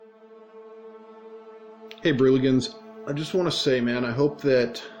Hey, Bruligans. I just want to say, man, I hope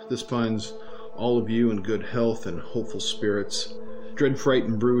that this finds all of you in good health and hopeful spirits. Dread, Fright,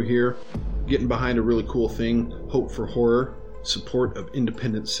 and Brew here, getting behind a really cool thing, Hope for Horror, support of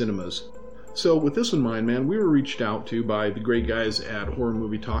independent cinemas. So with this in mind, man, we were reached out to by the great guys at Horror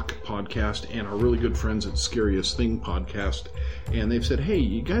Movie Talk podcast and our really good friends at Scariest Thing podcast, and they've said, hey,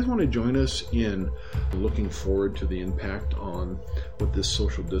 you guys want to join us in looking forward to the impact on what this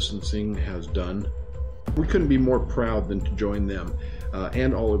social distancing has done? We couldn't be more proud than to join them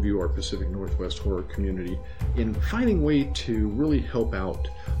and all of you, our Pacific Northwest horror community, in finding a way to really help out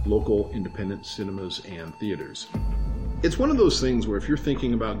local independent cinemas and theaters. It's one of those things where if you're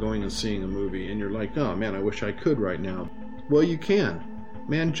thinking about going and seeing a movie and you're like, oh man, I wish I could right now. Well, you can.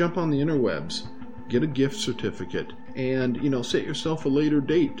 Man, jump on the interwebs, get a gift certificate, and, set yourself a later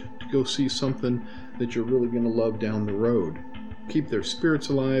date to go see something that you're really going to love down the road. Keep their spirits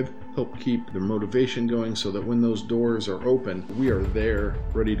alive, help keep their motivation going so that when those doors are open, we are there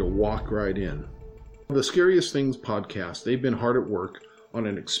ready to walk right in. The Scariest Things podcast, they've been hard at work on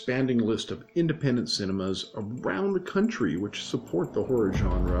an expanding list of independent cinemas around the country which support the horror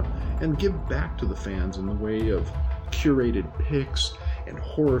genre and give back to the fans in the way of curated picks and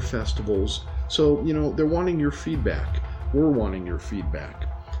horror festivals. So, they're wanting your feedback. We're wanting your feedback.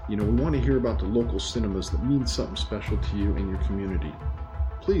 We want to hear about the local cinemas that mean something special to you and your community.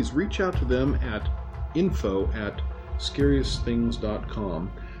 Please reach out to them at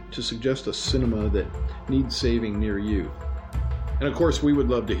info@scariestthings.com to suggest a cinema that needs saving near you. And of course, we would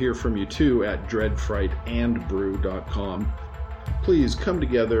love to hear from you too at dreadfrightandbrew.com. Please come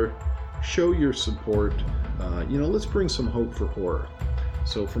together, show your support. Let's bring some hope for horror.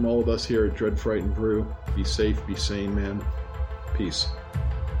 So from all of us here at Dread, Fright, and Brew, be safe, be sane, man. Peace.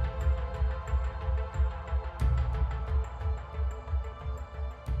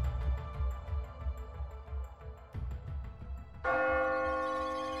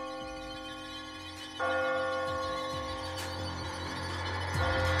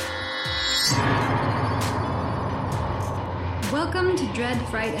 Welcome to Dread,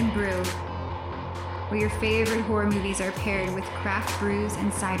 Fright, and Brew, where your favorite horror movies are paired with craft brews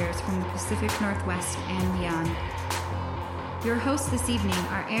and ciders from the Pacific Northwest and beyond. Your hosts this evening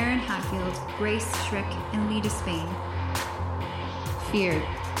are Aaron Hatfield, Grace Schrick, and Lee Despain. Fear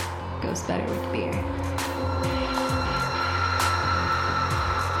goes better with beer.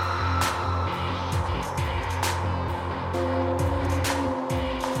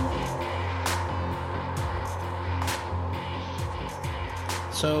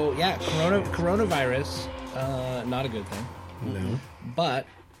 So, yeah, coronavirus, not a good thing. No. But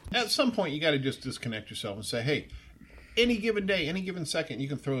at some point, you got to just disconnect yourself and say, hey, any given day, any given second, you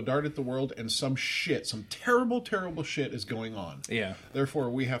can throw a dart at the world and some terrible, terrible shit is going on. Yeah. Therefore,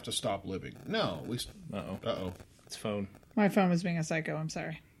 we have to stop living. No. Uh-oh. It's phone. My phone was being a psycho. I'm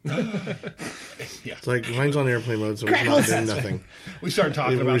sorry. Yeah. It's like mine's on airplane mode, so it's not doing nothing. We start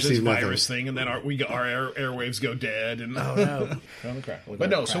talking about this nothing. virus thing, and then our airwaves go dead. And Oh, no. But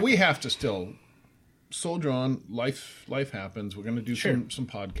no, so we have to still soldier on. Life happens. We're going to do some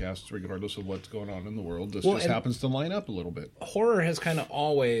podcasts regardless of what's going on in the world. This just happens to line up a little bit. Horror has kind of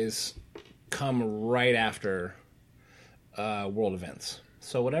always come right after world events.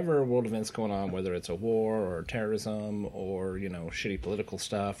 So whatever world event's going on, whether it's a war or terrorism or, shitty political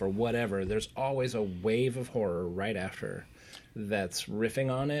stuff or whatever, there's always a wave of horror right after that's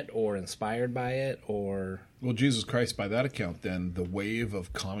riffing on it or inspired by it or... Well, Jesus Christ, by that account, then, the wave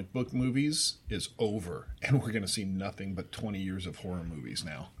of comic book movies is over, and we're going to see nothing but 20 years of horror movies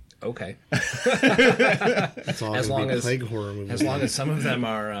now. Okay. It's all As long as plague horror movies. As long as some of them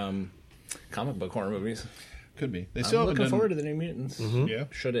are comic book horror movies. Could be. They I'm still looking forward to the New Mutants. Mm-hmm. Yeah.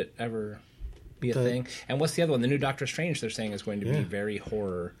 Should it ever be a thing. And what's the other one? The new Doctor Strange, they're saying, is going to be very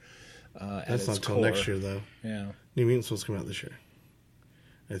horror at That's its not until core. next year, though. Yeah. New Mutants supposed to come out this year,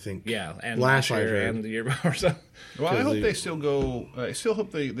 I think. Yeah, and last year year and the year before. So. Well, I hope they still go... I still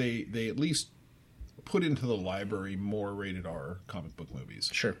hope they at least put into the library more rated R comic book movies.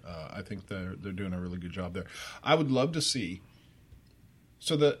 Sure. I think they're doing a really good job there. I would love to see...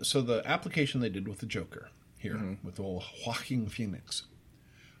 So the application they did with the Joker here, with old Joaquin Phoenix,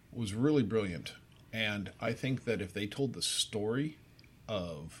 was really brilliant. And I think that if they told the story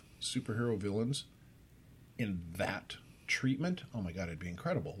of superhero villains in that treatment, oh my God, it'd be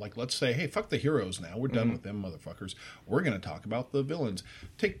incredible. Like, let's say, hey, fuck the heroes now. We're done with them motherfuckers. We're going to talk about the villains.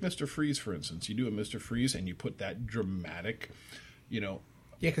 Take Mr. Freeze, for instance. You do a Mr. Freeze and you put that dramatic,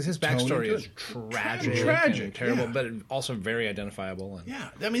 Yeah, because his backstory is tragic and terrible, yeah. but also very identifiable. And, Yeah,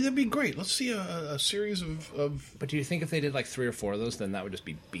 I mean, that'd be great. Let's see a series of... But do you think if they did like 3 or 4 of those, then that would just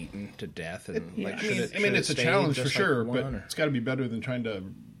be beaten to death? And like, I mean, it's a challenge for sure, but or? it's got to be better than trying to,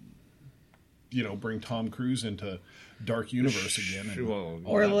 bring Tom Cruise into Dark Universe again. And,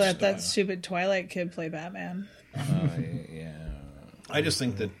 Or let that stupid Twilight kid play Batman. Yeah. I just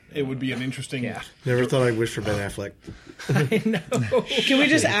think that it would be an interesting... Yeah. Never thought I'd wish for Ben Affleck. I know. Can we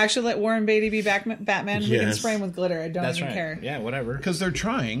just actually let Warren Beatty be Batman? We can Yes. spray him with glitter. I don't That's even right. care. Yeah, whatever. Because they're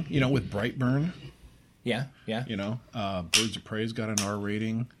trying, with Brightburn, Yeah. Birds of Prey's got an R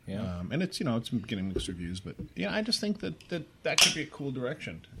rating. Yeah. And it's, it's getting mixed reviews. But, yeah, I just think that could be a cool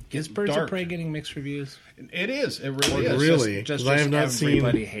direction. Is Birds Dark. of Prey getting mixed reviews? It is. It really is. Really? Just 'Cause I have not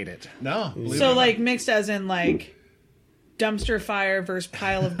everybody seen... hate it. No. believe it So, or like, mixed as in, like, dumpster fire versus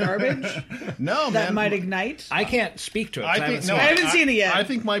pile of garbage not. No, that man. might ignite? I can't speak to it. 'cause I think haven't no, seen it. haven't seen it yet. I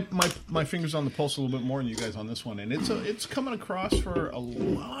think my fingers on the pulse a little bit more than you guys on this one, and it's coming across for a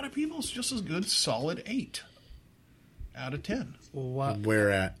lot of people. It's just as good, solid 8 out of 10.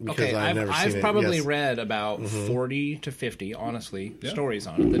 Where at? Because Okay, I've never seen I've it. probably Yes. read about 40 to 50, honestly, stories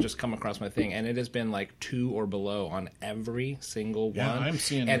on it that just come across my thing, and it has been like 2 or below on every single Yeah, one. I'm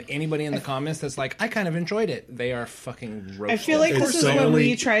seeing and it. anybody in the comments that's like, I kind of enjoyed it, they are fucking roasted. I feel like It's this is the when only-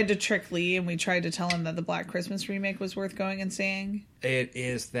 we tried to trick Lee and we tried to tell him that the Black Christmas remake was worth going and seeing. It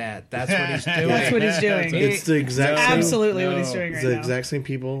is that. That's what he's doing. That's what he's doing. It's the exact same... Absolutely what he's doing It's right the now. exact same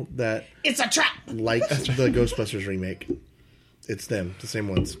people that It's a trap! liked the Ghostbusters remake. It's them, the same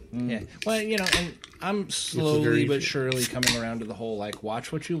ones. Yeah. Well, and I'm slowly very- but surely coming around to the whole, like,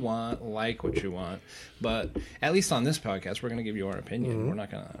 watch what you want, like what you want. But at least on this podcast, we're going to give you our opinion. We're not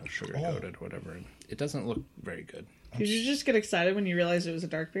going to sugarcoat it or whatever. It doesn't look very good. Did you just get excited when you realized it was a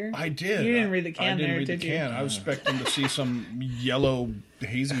dark beer? I did. You didn't read the I can didn't there, read did the you? can. I was expecting to see some yellow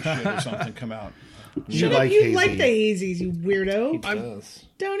hazy shit or something come out. You Shut up, like you hazy. like the hazies, you weirdo. Does.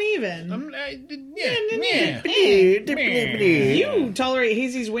 Don't even. Yeah. You tolerate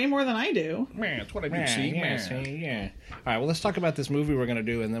hazies way more than I do. Man, that's what I do. See, Yeah. All right, well, let's talk about this movie we're going to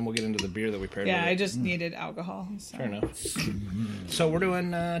do, and then we'll get into the beer that we paired Yeah, with I it. just needed alcohol. So. Fair enough. So we're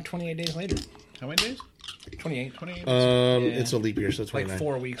doing 28 days later. How many days? 28. 28 days. It's a leap year, so it's Like 29.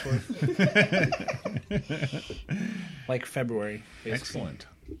 4 weeks worth. Like February, basically. Excellent.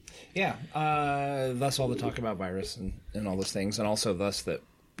 Yeah. Thus all the talk about virus and all those things, and also thus that,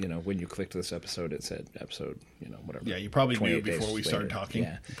 when you clicked this episode, it said episode, whatever. Yeah, you probably knew 28 days before we started later. talking.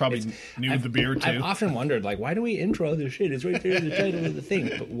 Yeah. You probably knew the beer, too. I've often wondered, like, why do we intro this shit? It's right there in the title of the thing,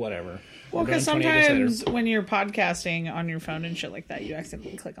 but whatever. Well, We're because doing 28 days later. sometimes when you're podcasting on your phone and shit like that, you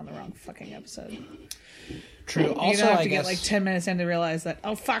accidentally click on the wrong fucking episode. True. You Also, don't have I to guess, get like 10 minutes in to realize that,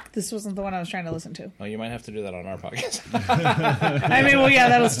 oh, fuck, this wasn't the one I was trying to listen to. Oh, you might have to do that on our podcast. I mean, well, yeah,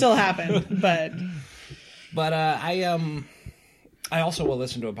 that'll still happen, but But I also will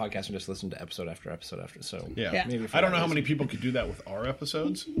listen to a podcast and just listen to episode after episode after. So Yeah. maybe for I don't that know how reason. many people could do that with our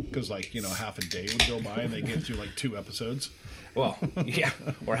episodes because, half a day would go by and they get through 2 episodes. Well, yeah,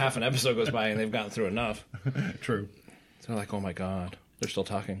 or half an episode goes by and they've gotten through enough. True. So they're like, oh my god, they're still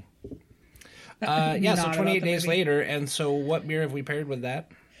talking. So Not about 28 the days movie. later, and so what beer have we paired with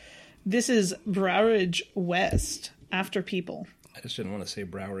that? this is Browridge West, After People. I just didn't want to say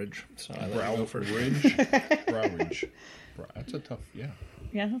Browridge, so I let you go first. Browridge. That's a tough, yeah.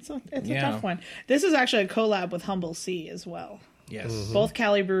 Yeah, it's a Yeah. tough one. This is actually a collab with Humble Sea as well. Yes. Both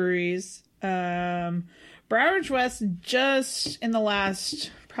Cali breweries. Browridge West just in the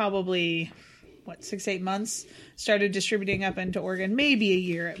last probably 6-8 months started distributing up into Oregon, maybe a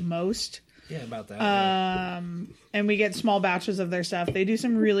year at most. Yeah, about that. And we get small batches of their stuff. They do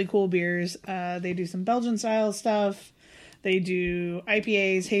some really cool beers. They do some Belgian style stuff. They do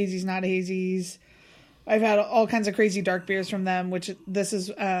IPAs, hazies, not hazies. I've had all kinds of crazy dark beers from them, which this is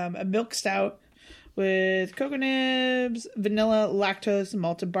a milk stout with cocoa nibs, vanilla, lactose,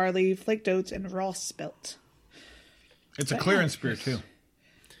 malted barley, flaked oats, and raw spelt. It's a clearance beer, too.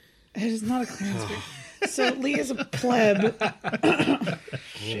 It is not a clearance beer. So Lee is a pleb.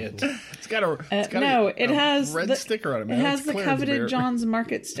 Shit. It's got a It has red the, sticker on it, man. It has It's the clearance coveted beer. John's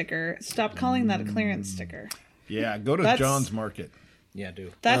Market sticker. Stop calling that a clearance sticker. Yeah, go to That's- John's Market. Yeah,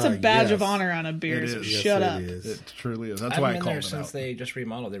 dude. That's a badge of yes. honor on a beer. It So is. shut Yes, up. it is. It truly is. That's I've why I been called there it since out. they just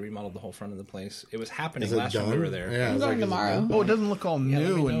remodeled. They remodeled the whole front of the place. It was happening Is it last done? time we were there. Yeah, I I'm was going like, is it tomorrow. done? Oh, it doesn't look all let me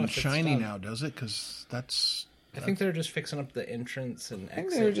new know and if it's shiny done. now, does it? Because that's... I think they're just fixing up the entrance and I think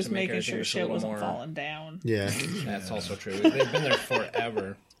exit they were just to make making everything sure just a shit little wasn't more. falling down. Yeah. That's also true. They've been there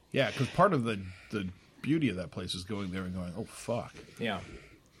forever. Yeah, because part of the beauty of that place is going there and going, oh, fuck. Yeah.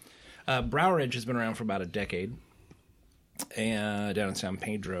 Browridge has been around for about a decade. and down in San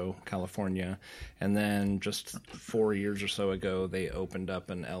Pedro, California. And then just 4 years or so ago, they opened up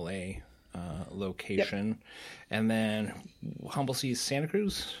an LA location. Yep. And then Humble Seas Santa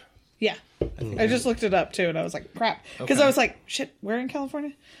Cruz. Yeah. I just looked it up too, and I was like, crap. Because I was like, shit, where in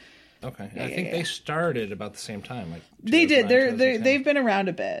California? Okay. I think they started about the same time. Like they did. They've been around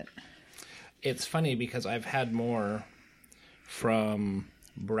a bit. It's funny because I've had more from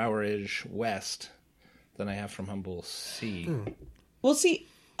Browerage West than I have from Humble Sea. Well, see,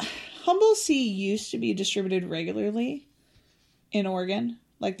 Humble Sea used to be distributed regularly in Oregon,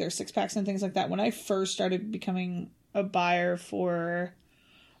 like their 6-packs and things like that. When I first started becoming a buyer for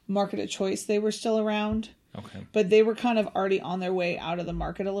Market of Choice, they were still around. Okay. But they were kind of already on their way out of the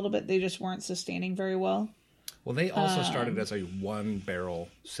market a little bit. They just weren't sustaining very well. Well, they also started as a 1-barrel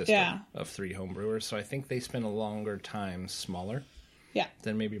system of 3 homebrewers, so I think they spent a longer time smaller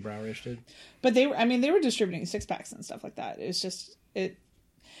than maybe Browerage did. But they were distributing 6-packs and stuff like that. It was just, it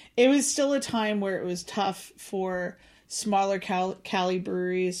was still a time where it was tough for smaller Cali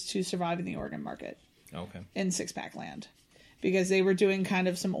breweries to survive in the Oregon market. Okay. In 6-pack land. Because they were doing kind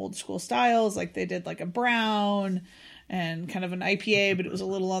of some old school styles, like they did like a brown and kind of an IPA, but it was a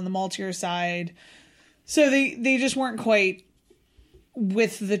little on the maltier side. So they just weren't quite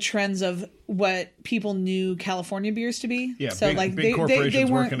with the trends of what people knew California beers to be. Yeah, so big corporations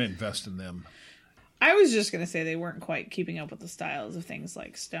weren't going to invest in them. I was just going to say they weren't quite keeping up with the styles of things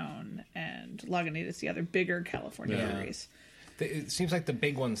like Stone and Lagunitas, the other bigger California breweries. It seems like the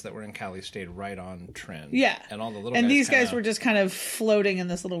big ones that were in Cali stayed right on trend. Yeah. And all the little and guys these guys were just kind of floating in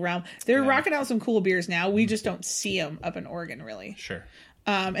this little realm. They're rocking out some cool beers now. We just don't see them up in Oregon, really. Sure.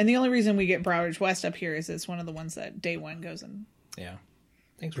 And the only reason we get Browerage West up here is it's one of the ones that Day One goes and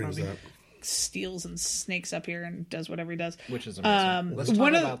thanks, brings Robbie. up. Steals and snakes up here and does whatever he does. Which is amazing. Let's talk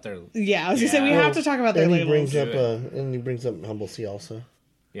about their... Yeah, I was going to say, we have to talk about their And labels. he brings up Humble Sea also.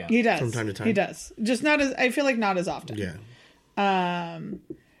 Yeah. He does. From time to time. He does. Just not as... I feel like not as often. Yeah.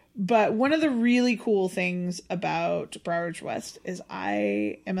 But one of the really cool things about Browerage West is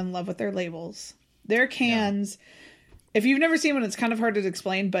I am in love with their labels. Their cans, if you've never seen one, it's kind of hard to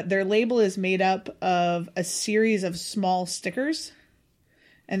explain, but their label is made up of a series of small stickers,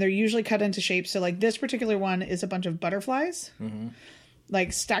 and they're usually cut into shapes. So like this particular one is a bunch of butterflies,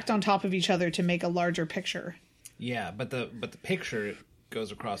 like stacked on top of each other to make a larger picture. Yeah, but the picture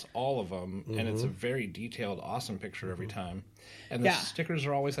goes across all of them, and it's a very detailed, awesome picture every time. And the stickers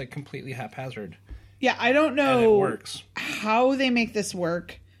are always like completely haphazard. Yeah, I don't know and it works. How they make this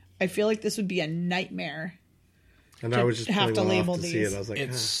work. I feel like this would be a nightmare. And I was just have to pulling one label off to these. see it. I was like,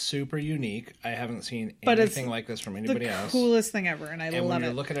 It's super unique. I haven't seen But anything it's like this from anybody the else. coolest thing ever, and I And love when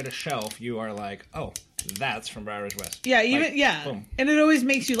you're it. looking at a shelf, you are like, oh, that's from Browerage West. Yeah, Like, boom. and it always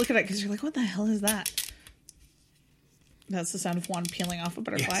makes you look at it because you're like, what the hell is that? That's the sound of one peeling off a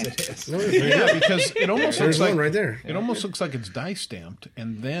butterfly. Yes, it is. Yeah, because it almost there's looks like one right there. It almost looks like it's die stamped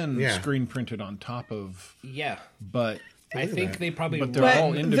and then screen printed on top of. Yeah. But I think they probably... But they're But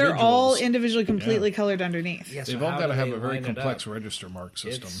all they're all individuals. individually completely colored underneath. Yeah, so They've all how got to do have they a very line it complex up? register mark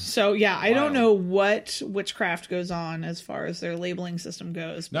system. So yeah, I don't Wild. know what witchcraft goes on as far as their labeling system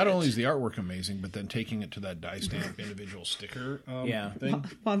goes. Not but only is the artwork amazing, but then taking it to that die stamp individual sticker thing.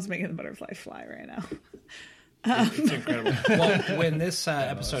 Juan's making the butterfly fly right now. It's incredible. Well, when this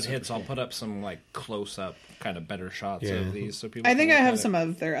episode hits, I'll put up some like close-up, kind of better shots of these, so people. I think can I look have at some it.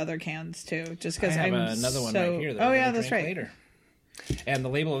 of their other cans too, just I because have I'm another one so... right here. That Oh we're yeah, gonna that's drink right. Later. And the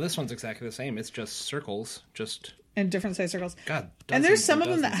label of this one's exactly the same. It's just circles. Just And different size circles. God. And there's dozens some and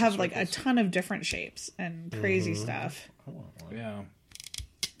of them that dozens have of like a circles. ton of different shapes and crazy stuff. Yeah.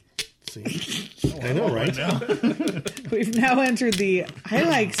 see. I know, right? We've now entered the I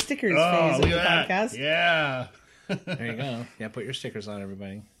like stickers phase of the podcast. Yeah. There you go. Yeah, put your stickers on,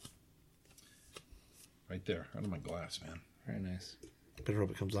 everybody. Right there, out of my glass, man. Very nice. Better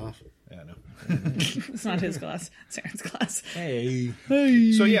hope it comes off. Yeah, I know. It's not his glass, it's Aaron's glass. Hey.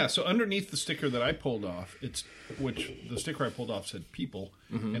 So underneath the sticker that I pulled off, the sticker I pulled off said people,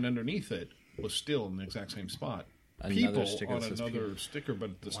 and underneath it was still in the exact same spot. Another People sticker on that says another people. sticker,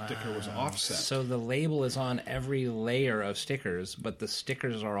 but the sticker was offset. So the label is on every layer of stickers, but the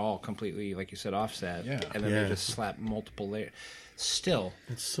stickers are all completely, like you said, offset. Yeah. And then Yeah. they just slap multiple layers. Still,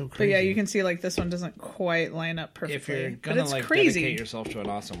 It's so But crazy. yeah, you can see like this one doesn't quite line up perfectly. if you're but gonna it's like crazy. dedicate yourself to an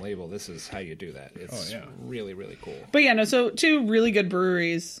awesome label, this is how you do that. It's yeah. really, really cool. But yeah, no, so two really good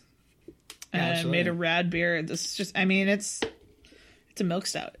breweries and absolutely. made a rad beer. This is just, I mean, it's a milk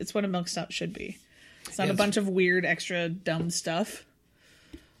stout. It's what a milk stout should be. It's not a bunch of weird, extra dumb stuff.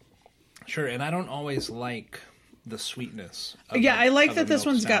 Sure, and I don't always like the sweetness. Of Yeah, I like of that a this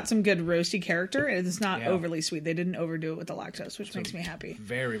milk one's stout. got some good roasty character. It's not Yeah. overly sweet. They didn't overdo it with the lactose, which makes me happy.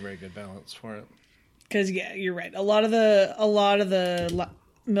 Very, very good balance for it. Because yeah, you're right. A lot of the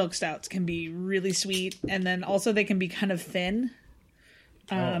milk stouts can be really sweet, and then also they can be kind of thin.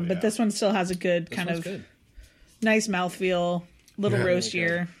 But this one still has a good This kind one's of good. nice mouthfeel, little Yeah.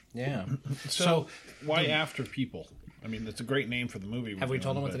 roastier. Yeah. So why After People? I mean, that's a great name for the movie. Have we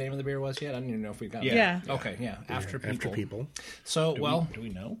told them what the name of the beer was yet? I don't even know if we've got Yeah. that. Okay, yeah. After People. After people. So, Do we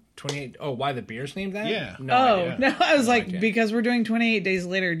know? 28... Oh, why the beer's named that? Yeah. No Oh idea. no! I was like, idea. because we're doing 28 days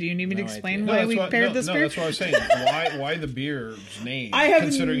later. Do you need me to No explain idea. why we paired this beer? that's what I was saying. Why the beer's name? I have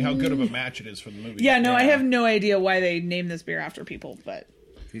considering how good of a match it is for the movie. Yeah, no, I Yeah. have no idea why they named this beer after people, but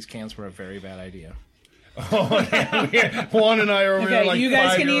These cans were a very bad idea. Juan and I are over here okay, like you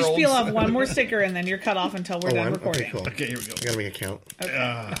guys can each 5-year-olds. peel off one more sticker and then you're cut off until we're done recording. Okay, cool. Okay, here we go. I gotta make a count.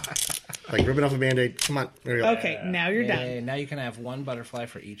 Like ripping off a band-aid. Come on. There we go. Okay, now you're done. Yay, now you can have one butterfly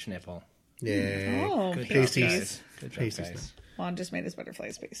for each nipple. Yeah. Oh, Good job, Pasties. guys. Good job, Pasties. guys. Juan just made his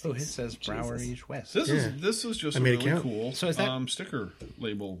butterfly space. Oh, it says Browery West. This Yeah. is just I a made it really count. cool So is that- sticker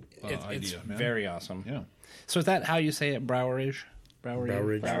label It's idea, man. very awesome. Yeah. So is that how you say it, Broweridge?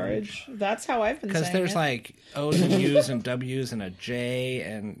 Broweridge. Browerage. That's how I've been saying Because there's it. like O's and U's and W's and a J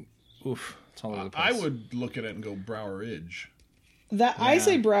and oof, it's all over the place. I would look at it and go Broweridge. That I Yeah.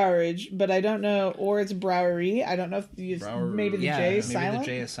 say Browerage, but I don't know, or it's Browery. I don't know if you Brower- maybe the yeah, J is maybe silent. the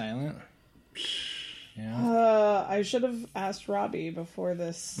J is silent. Yeah. I should have asked Robbie before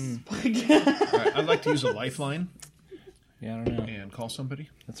this Hmm. podcast. All right, I'd like to use a lifeline Yeah, I don't know. and call somebody.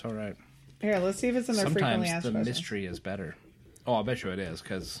 That's all right. Here, let's see if it's in their frequently Sometimes asked the questions. mystery is better. Oh, I bet you it is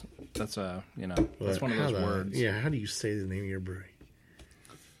because that's that's one of How those the- words. Yeah, how do you say the name of your brewery?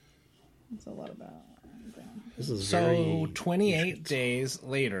 It's a lot about. This is So very 28 days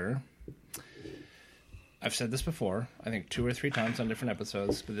later, I've said this before, I think 2 or 3 times on different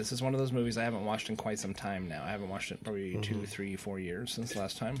episodes, but this is one of those movies I haven't watched in quite some time now. I haven't watched it in probably 2, 3, 4 years since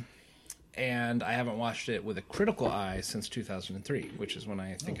last time. And I haven't watched it with a critical eye since 2003, which is when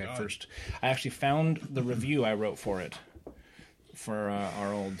I think I actually found the review I wrote for it for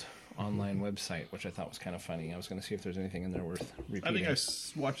our old online website, which I thought was kind of funny. I was going to see if there's anything in there worth repeating. I think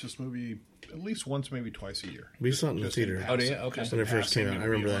I watch this movie at least once, maybe twice a year. We saw it in the Just theater. Oh, do you? Okay. When it first came out. I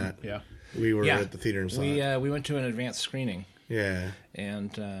remember that. Yeah. We were Yeah. at the theater and saw it. We went to an advanced screening Yeah.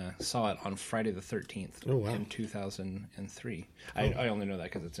 and saw it on Friday the 13th Oh, wow. in 2003. I only know that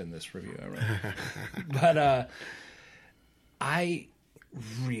because it's in this review I wrote. But I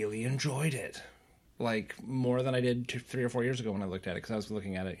really enjoyed it. Like, more than I did 3 or 4 years ago when I looked at it, because I was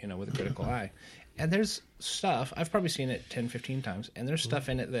looking at it, with a critical eye. And there's stuff, I've probably seen it 10, 15 times, and there's stuff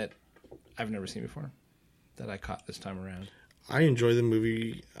in it that I've never seen before that I caught this time around. I enjoy the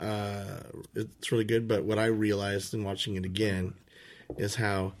movie. It's really good, but what I realized in watching it again is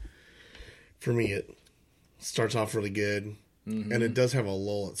how, for me, it starts off really good, and it does have a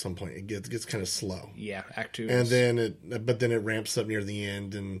lull at some point. It gets kind of slow, Yeah, Act 2 and is- then it ramps up near the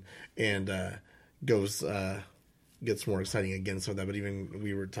end and goes gets more exciting again. So that, but even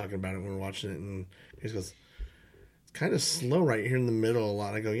we were talking about it when we were watching it, and he goes, "It's kind of slow right here in the middle a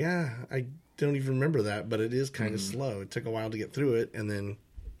lot." I go, "Yeah, I don't even remember that, but it is kind of slow. It took a while to get through it, and then,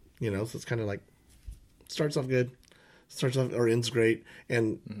 so it's kind of like starts off good, starts off or ends great,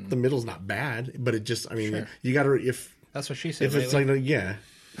 and the middle's not bad, but it just, Sure. you got to if That's what she said. if it's lately. like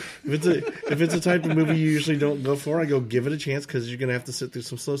if it's a type of movie you usually don't go for, I go give it a chance because you're gonna have to sit through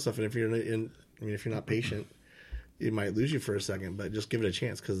some slow stuff, and if you're if you're not patient, it might lose you for a second, but just give it a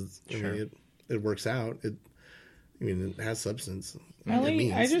chance because it works out. It has substance.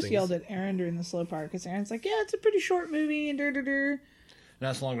 I just yelled at Aaron during the slow part because Aaron's like, "Yeah, it's a pretty short movie," and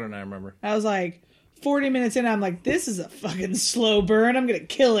That's longer than I remember. I was like, 40 minutes in, I'm like, "This is a fucking slow burn. I'm gonna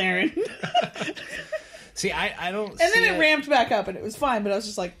kill Aaron." See, I don't. And then see it ramped back up, and it was fine. But I was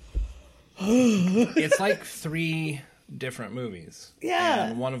just like, It's like 3 different movies. Yeah.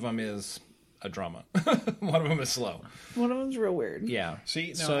 And one of them is a drama. One of them is slow. one of them's real weird. Yeah. See,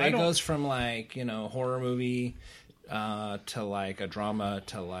 now, so I it don't- goes from like, horror movie to like a drama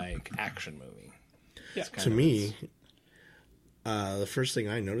to like action movie. Yeah. It's kind To of- me, the first thing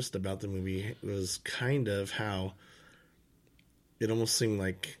I noticed about the movie was kind of how it almost seemed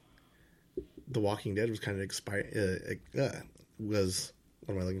like The Walking Dead was kind of was,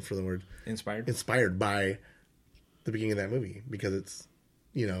 what am I looking for the word? Inspired By the beginning of that movie, because it's,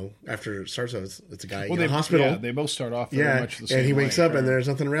 after it starts out, it's a guy Well, in they a hospital. Yeah, they both start off very much the same and he wakes way. up and there's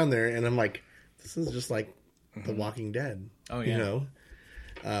nothing around there, and I'm like, this is just like The Walking Dead. Oh, yeah. You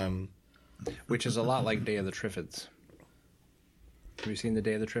know? which is a lot like Day of the Triffids. Have you seen the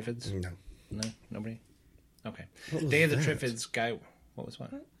Day of the Triffids? No. No? Nobody? Okay. What was Day of the that? Triffids guy. What was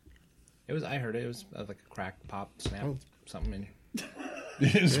what? It was. I heard it. It was like a crack, pop, snap, something in.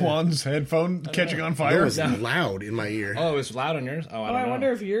 Is Juan's headphone catching on That fire? was loud in my ear. Oh, it was loud on yours. Oh, I Oh, don't I know.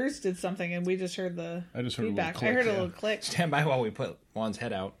 wonder if yours did something and we just heard the I just heard a little feedback. click, I heard a yeah. little click. Stand by while we put Juan's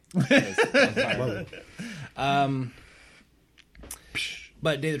head out.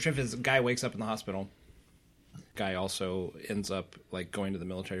 But Day of the Triffids, guy wakes up in the hospital. Guy also ends up like going to the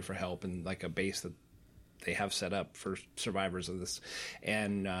military for help and like a base that they have set up for survivors of this,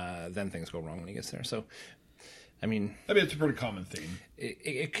 and then things go wrong when he gets there. So, I mean, it's a pretty common theme.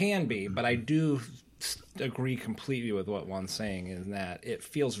 it can be, but I do agree completely with what Juan's saying in that it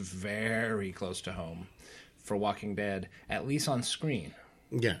feels very close to home for Walking Dead, at least on screen.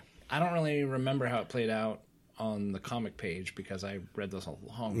 Yeah. I don't really remember how it played out on the comic page because I read this a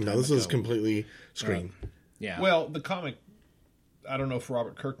long time No, this ago. is completely screen. Yeah. Well, the comic, I don't know if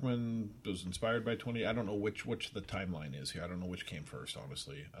Robert Kirkman was inspired by 20. I don't know which the timeline is here. I don't know which came first,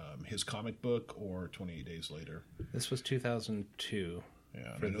 honestly. His comic book or 28 Days Later. This was 2002.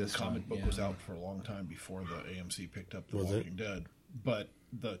 Yeah, For I know this the comic one, book was yeah. out for a long time before the AMC picked up The Was it? Walking Dead. But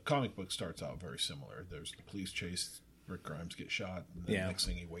the comic book starts out very similar. There's the police chase, Rick Grimes gets shot, and then Yeah. next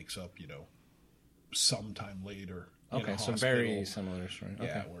thing he wakes up, sometime later. In Okay, a so hospital. very similar story. Okay.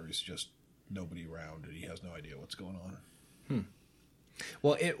 Yeah, where he's just nobody around and he has no idea what's going on.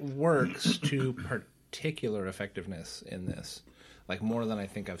 Well, it works to particular effectiveness in this, like more than I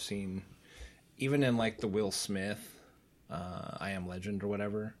think I've seen, even in like the Will Smith, I Am Legend or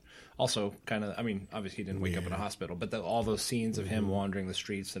whatever. Also, kind of, I mean, obviously he didn't wake up in a hospital, but all those scenes of him wandering the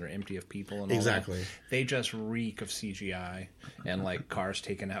streets that are empty of people and all Exactly. that, they just reek of CGI and like cars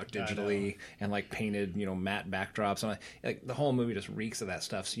taken out digitally and like painted, matte backdrops. And like the whole movie just reeks of that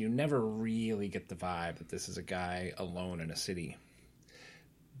stuff. So you never really get the vibe that this is a guy alone in a city.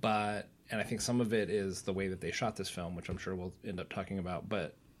 And I think some of it is the way that they shot this film, which I'm sure we'll end up talking about.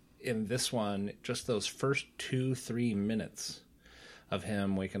 But in this one, just those first 2-3 minutes of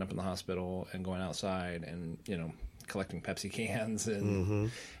him waking up in the hospital and going outside and, collecting Pepsi cans and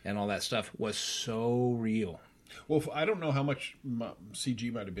all that stuff was so real. Well, I don't know how much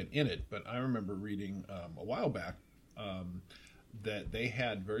CG might have been in it, but I remember reading a while back that they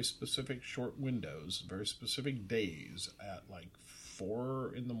had very specific short windows, very specific days at like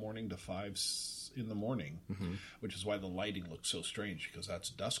 4 in the morning to 5 in the morning, which is why the lighting looks so strange, because that's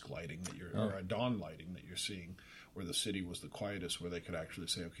dusk lighting or a dawn lighting that you're seeing, where the city was the quietest, where they could actually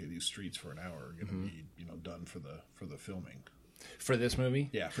say, okay, these streets for an hour are going to be done for the filming. For this movie?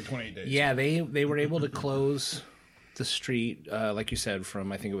 Yeah, for 28 days. Yeah, they were able to close the street, like you said,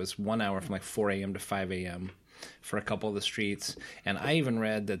 from I think it was 1 hour from like 4 a.m. to 5 a.m. for a couple of the streets. And I even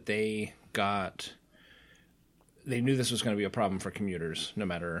read that they knew this was going to be a problem for commuters, no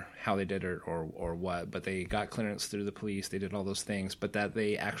matter how they did it or what. But they got clearance through the police. They did all those things. But that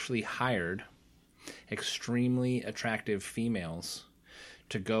they actually hired extremely attractive females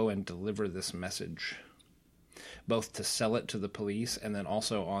to go and deliver this message, both to sell it to the police and then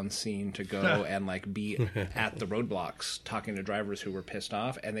also on scene to go and like be at the roadblocks talking to drivers who were pissed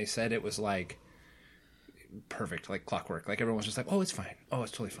off. And they said it was like perfect, like clockwork. Like everyone was just like, oh, it's fine. Oh,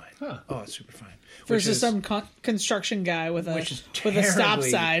 it's totally fine. Oh, it's super fine. Versus some construction guy with a stop terribly-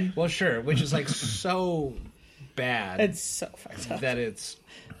 sign. Well, sure, which is like so bad It's so fucked up. that it's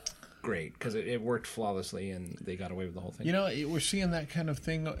great because it worked flawlessly and they got away with the whole thing. We're seeing that kind of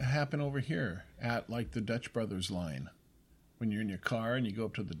thing happen over here at like the Dutch Brothers line. When you're in your car and you go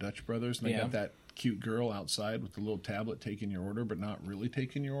up to the Dutch Brothers and they got that cute girl outside with the little tablet taking your order, but not really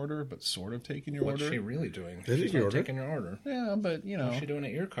taking your order, but sort of taking your What's order. she really doing? Is it She's your not order? taking your order. Yeah, but What's she doing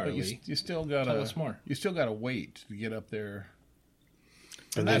at your car, but Lee? you still gotta Tell us more. You still gotta wait to get up there.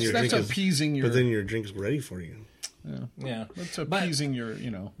 And That's your drink appeasing your. But then your drink's ready for you. Yeah. That's appeasing your.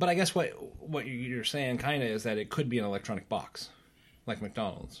 But I guess what you're saying kind of is that it could be an electronic box, like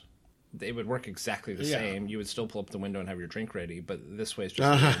McDonald's. They would work exactly the same. You would still pull up the window and have your drink ready, but this way it's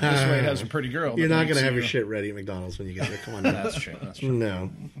just... This way it has a pretty girl. You're that not makes going to have you- your shit ready at McDonald's when you get there. Come on. Now. That's true. That's true.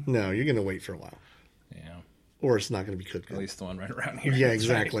 No, you're going to wait for a while. Yeah. Or it's not going to be cooked At good. least the one right around here. Yeah, That's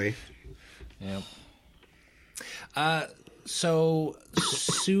right. exactly. Yep. So,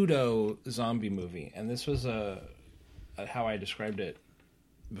 pseudo zombie movie, and this was how I described it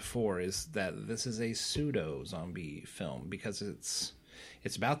before, is that this is a pseudo zombie film because it's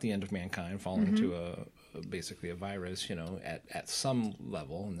about the end of mankind falling into basically a virus, at some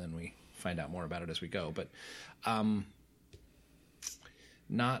level, and then we find out more about it as we go. But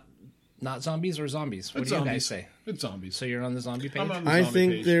not Not zombies or zombies? What It's do you zombies. guys say? It's zombies. So you're on the zombie page? I'm on the I zombie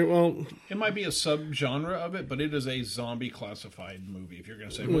think page. they're well. It might be a subgenre of it, but it is a zombie classified movie. If you're going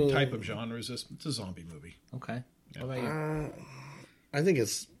to say what type of genre is this, it's a zombie movie. Okay. What about you? I think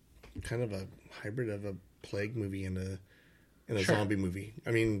it's kind of a hybrid of a plague movie and a zombie movie.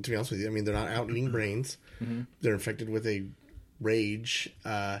 I mean, to be honest with you, I mean they're not out eating brains. They're infected with a rage.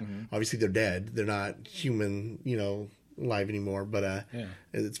 Obviously, they're dead. They're not human, alive anymore. But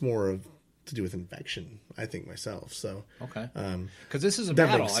it's more of to do with infection. I think myself. So Okay. Because this is a that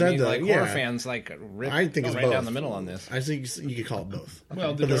battle. being I said, mean, though, like yeah. horror fans rip I think it's right both. down the middle on this. I think you could call it both.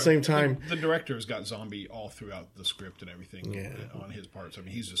 Well, but at the same time, the director's got zombie all throughout the script and everything Yeah. on his parts. I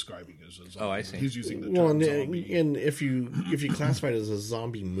mean, he's describing it as a zombie. Oh, I see. He's using the well, term and, zombie. and if you classify it as a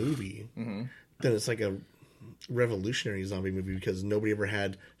zombie movie, then it's like a revolutionary zombie movie because nobody ever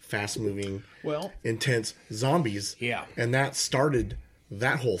had fast moving, Well- intense zombies. Yeah. and that started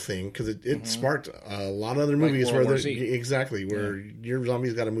that whole thing because it sparked a lot of other movies World where War they're Z. exactly where your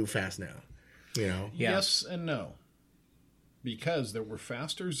zombies got to move fast now. Yeah. Yes and no. Because there were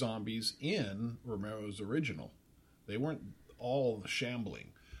faster zombies in Romero's original. They weren't all shambling.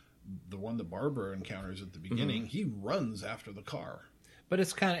 The one that Barbara encounters at the beginning, he runs after the car. But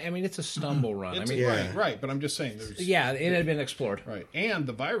it's kind of, I mean, it's a stumble run. I mean, Right. But I'm just saying there's... yeah, it had been explored. Right. And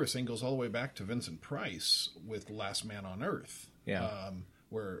the virus thing goes all the way back to Vincent Price with Last Man on Earth. Yeah.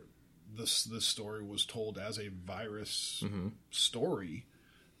 Where this story was told as a virus story,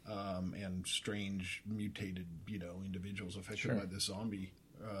 and strange mutated, individuals affected by this zombie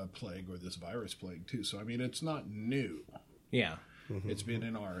plague or this virus plague too. So I mean, it's not new. Yeah. It's been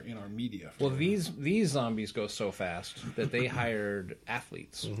in our media. Well, these zombies go so fast that they hired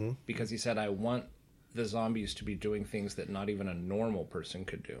athletes because he said, I want the zombies to be doing things that not even a normal person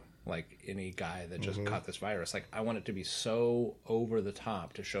could do. Like any guy that just caught this virus. Like, I want it to be so over the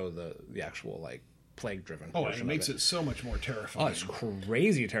top to show the actual, like, plague-driven Oh, portion it makes of it so much more Oh, terrifying. it's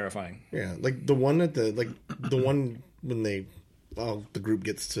crazy terrifying. Yeah, like the one the one when the group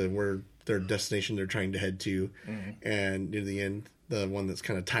gets to where their destination they're trying to head to, and near the end, the one that's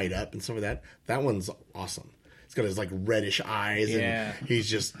kind of tied up and stuff like that. That one's awesome. He's got his like reddish eyes, Yeah. and he's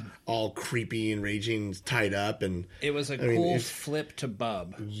just all creepy and raging, tied up, and It was a mean, cool if- flip to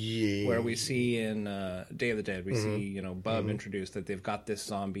Bub. yeah, Where we see in Day of the Dead, we see, Bub introduced that they've got this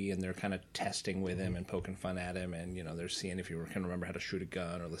zombie and they're kind of testing with him and poking fun at him. And, they're seeing if you can remember how to shoot a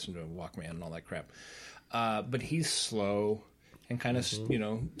gun or listen to a Walkman and all that crap. But he's slow and kind of,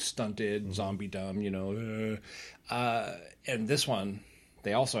 stunted, zombie dumb, and this one,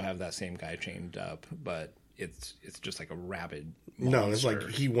 they also have that same guy chained up, but it's just like a rabid monster. no, it's like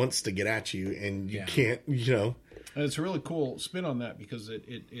he wants to get at you, and you Yeah. can't, And it's a really cool spin on that because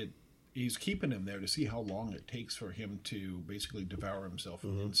he's keeping him there to see how long it takes for him to basically devour himself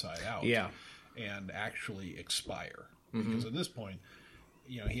from inside out. Yeah. And actually expire. Because at this point,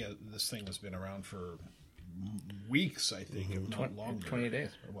 this thing has been around for weeks, I think, if not longer. 28 days.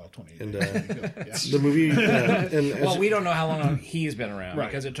 Well, 28 And, days. There you go. Yeah. the movie. And Well, we don't know how long he's been around Right.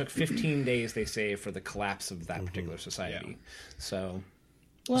 because it took 15 days, they say, for the collapse of that particular society. So,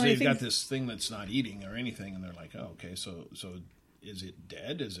 Well, So I you've think got this thing that's not eating or anything, and they're like, "Oh, okay, so is it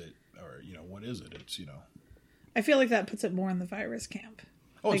dead? Is it, or what is it? It's I feel like that puts it more in the virus camp.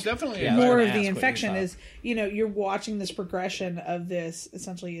 Oh, it's definitely Yeah, More I was of gonna the ask what you infection thought. is, you're watching this progression of this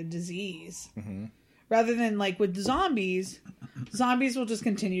essentially a disease. Rather than like with zombies will just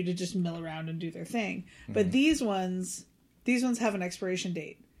continue to just mill around and do their thing. But these ones have an expiration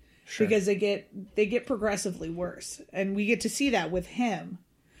date because they get progressively worse, and we get to see that with him,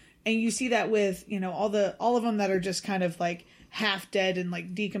 and you see that with all of them that are just kind of like half dead and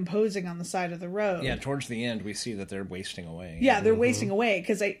like decomposing on the side of the road. yeah, towards the end, we see that they're wasting away. Yeah, they're wasting away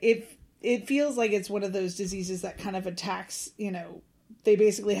because it feels like it's one of those diseases that kind of attacks. They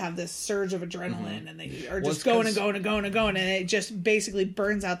basically have this surge of adrenaline and they are just it's going 'cause- and going and going and going, and it just basically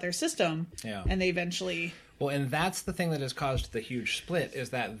burns out their system. Yeah. And they eventually Well, and that's the thing that has caused the huge split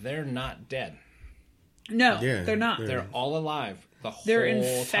is that they're not dead. no, Yeah, they're not. They're all alive the whole They're time.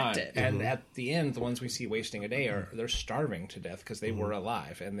 infected. And at the end, the ones we see wasting a day they're starving to death because they were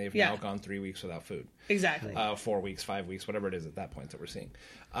alive and they've Yeah. now gone 3 weeks without food. Exactly. 4 weeks, 5 weeks, whatever it is at that point that we're seeing.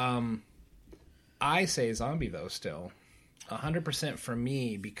 I say zombie though still 100% for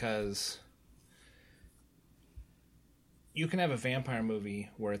me because you can have a vampire movie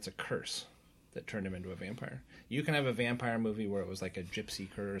where it's a curse that turned him into a vampire. You can have a vampire movie where it was like a gypsy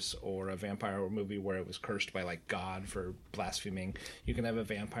curse, or a vampire movie where it was cursed by like God for blaspheming. You can have a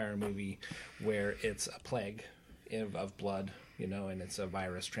vampire movie where it's a plague of blood, and it's a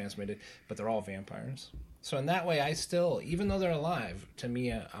virus transmitted, but they're all vampires. So in that way, I still, even though they're alive, to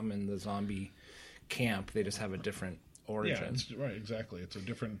me, I'm in the zombie camp. They just have a different origin. Yeah, right, exactly. It's a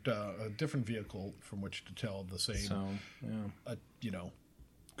different vehicle from which to tell the same, So, yeah.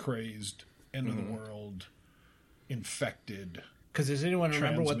 Crazed, end of the world, infected. Because does anyone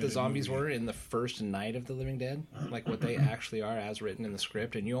remember what the Transmitted zombies movie. were in the first Night of the Living Dead? Like what they actually are as written in the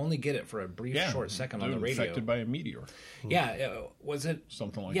script? And you only get it for a brief, short second on the radio. Infected by a meteor. Yeah, was it...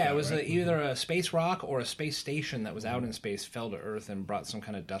 Something like yeah, that, it was right? either a space rock or a space station that was out in space, fell to Earth, and brought some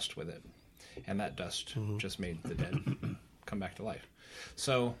kind of dust with it. And that dust just made the dead come back to life.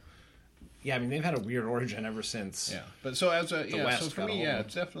 So, yeah, I mean, they've had a weird origin ever since. Yeah, but so as a West so for got a me, hold of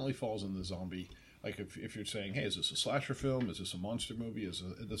it definitely falls in the zombie. Like if you're saying, hey, is this a slasher film? Is this a monster movie?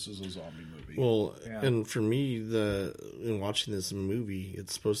 This is a zombie movie? Well, and for me, in watching this movie,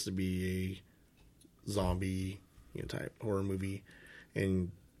 it's supposed to be a zombie type horror movie,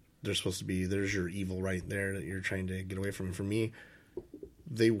 and there's your evil right there that you're trying to get away from. And for me,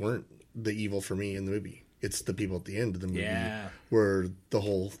 they weren't the evil for me in the movie. It's the people at the end of the movie were the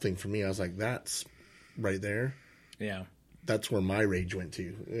whole thing for me. I was like, that's right there. Yeah. That's where my rage went to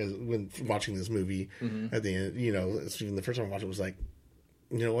when watching this movie. At the end, even the first time I watched it was like,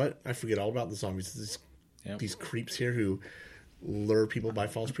 you know what? I forget all about the zombies. These creeps here who lure people by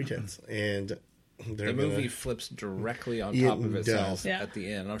false pretense, and the movie flips directly on top of itself at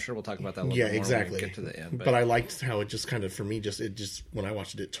the end. I'm sure we'll talk about that a little bit more exactly. when we get to the end. But I liked how it just kind of, for me, when I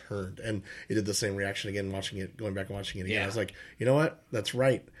watched it, it turned, and it did the same reaction again, going back and watching it again. I was like, you know what? That's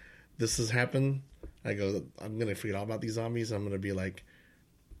right. This has happened. I go, I'm going to forget all about these zombies. I'm going to be like,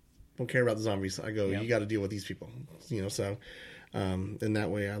 don't care about the zombies. I go, you got to deal with these people. So in that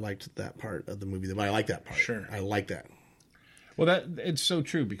way, I liked that part of the movie. But I like that part. Sure. I like that. Well, it's so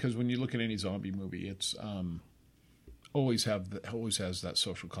true, because when you look at any zombie movie, it's always has that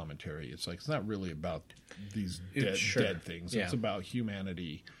social commentary. It's like, it's not really about these dead things. Yeah. It's about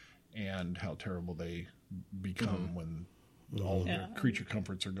humanity and how terrible they become when all of their creature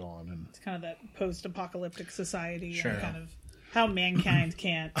comforts are gone. And It's kind of that post-apocalyptic society, Sure. and kind of how mankind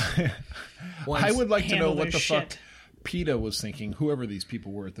can't. I would like to know handle what their the fuck shit. PETA was thinking, whoever these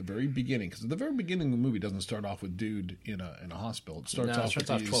people were at the very beginning, because at the very beginning of the movie doesn't start off with dude in a hospital. It starts off with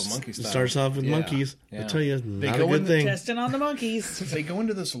 12 Monkeys It style. starts off with monkeys. Yeah. I tell you, not a go good in thing. Testing on the monkeys. They go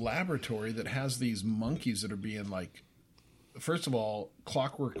into this laboratory that has these monkeys that are being like, first of all,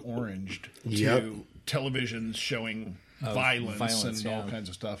 Clockwork Oranged to televisions showing violence and all kinds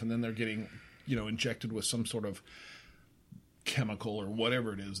of stuff, and then they're getting injected with some sort of chemical or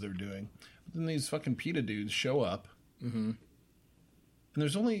whatever it is they're doing. But then these fucking PETA dudes show up, and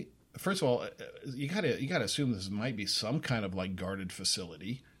there's only, first of all, you gotta assume this might be some kind of like guarded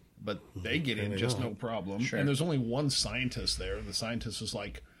facility, but they get in just no problem. Sure. And there's only one scientist there. The scientist is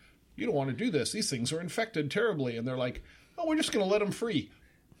like, you don't want to do this. These things are infected terribly. And they're like, oh, we're just going to let them free.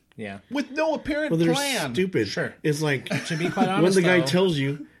 Yeah. With no apparent Well, they're plan. stupid. Sure. It's like, To be quite honest, when the guy though- tells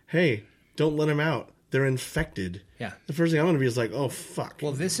you, hey, don't let them out. They're infected. Yeah. The first thing I'm going to be is like, oh, fuck.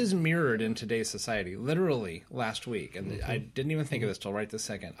 Well, this is mirrored in today's society. Literally last week, and I didn't even think of this till right this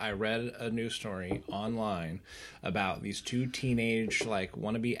second. I read a news story online about these two teenage,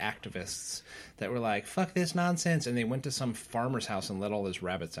 wannabe activists that were like, fuck this nonsense, and they went to some farmer's house and let all his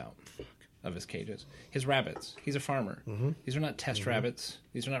rabbits out of his cages. His rabbits. He's a farmer. These are not test rabbits.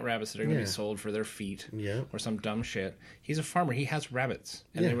 These are not rabbits that are going to be sold for their feet or some dumb shit. He's a farmer. He has rabbits.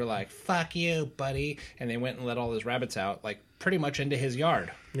 And they were like, fuck you, buddy. And they went and let all his rabbits out, pretty much into his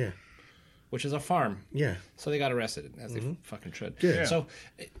yard, Yeah. which is a farm. Yeah. So they got arrested, as they fucking should. Yeah. So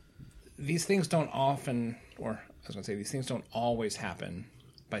these things don't often, or I was going to say, these things don't always happen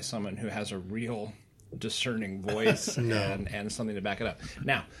by someone who has a real discerning voice and something to back it up.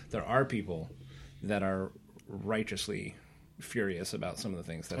 Now, there are people that are righteously furious about some of the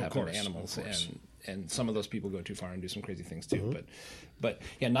things that happen to animals, and some of those people go too far and do some crazy things too. But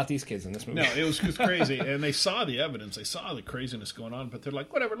yeah, not these kids in this movie. No, it was just crazy. And they saw the evidence. They saw the craziness going on. But they're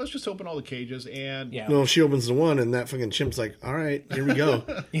like, whatever, let's just open all the cages. And No, she opens the one, and that fucking chimp's like, all right, here we go.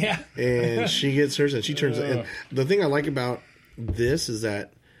 Yeah. And she gets hers, and she turns it. And the thing I like about this is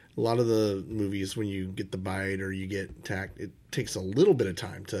that a lot of the movies, when you get the bite or you get attacked, it takes a little bit of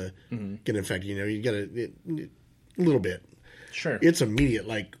time to get infected. You get a little bit. Sure. It's immediate.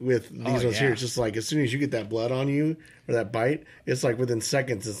 Like with these ones here, yeah. it's just like as soon as you get that blood on you or that bite, it's like within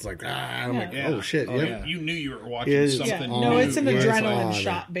seconds. It's like I'm like, oh shit, yeah. You knew you were watching It's- something. Yeah, no, it's an Yeah, it's adrenaline on.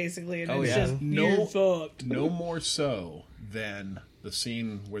 shot, basically, and it's yeah. just you're fucked. No more so than the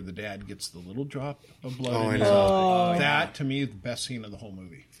scene where the dad gets the little drop of blood Oh, in I his know. eye. That, to me, is the best scene of the whole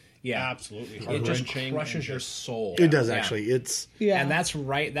movie. Yeah, absolutely. It just Heart-wrenching crushes and your just- soul. It does Yeah. actually. It's Yeah. And that's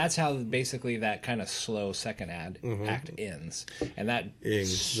right. That's how basically that kind of slow second act ends, and that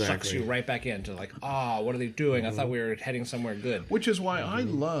sucks Exactly. you right back into like, what are they doing? I thought we were heading somewhere good. Which is why I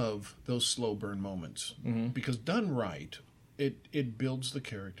love those slow burn moments because done right, it builds the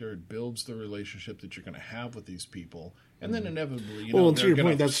character, it builds the relationship that you're going to have with these people, and then inevitably, you know, well, they're to your gonna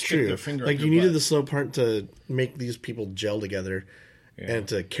point, that's stick true. their finger Like up you your needed butt. the slow part to make these people gel together and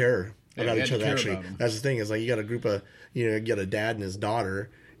to care Yeah, about you each had to other. care Actually, about 'em. that's the thing. Is like you got a group of you got a dad and his daughter,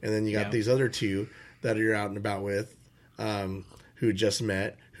 and then you got Yeah. these other two that you're out and about with, who just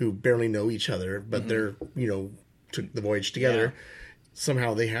met, who barely know each other, but they're took the voyage together. Yeah.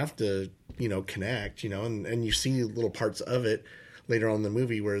 Somehow they have to connect, and you see little parts of it later on in the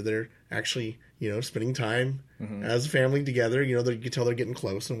movie where they're actually spending time as a family together. You can tell they're getting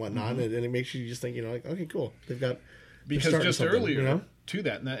close and whatnot, and it makes you just think like, okay, cool, they're Because starting just something, earlier to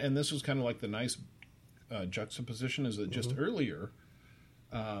that, and this was kind of like the nice juxtaposition is that just earlier,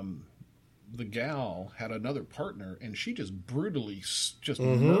 the gal had another partner, and she just brutally just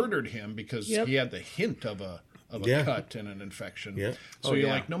murdered him because Yep. he had the hint of a Yeah. cut and an infection. Yeah. So Oh, you're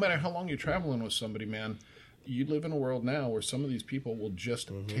yeah. like, no matter how long you're traveling with somebody, man, you live in a world now where some of these people will just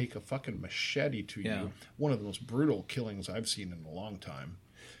take a fucking machete to Yeah. you. One of the most brutal killings I've seen in a long time.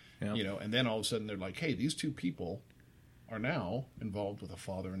 Yeah. And then all of a sudden they're like, hey, these two people are now involved with a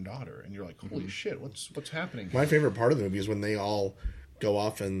father and daughter, and you're like, holy shit, what's happening? My favorite part of the movie is when they all go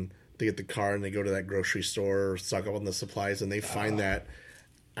off and they get the car and they go to that grocery store or stock up on the supplies, and they find that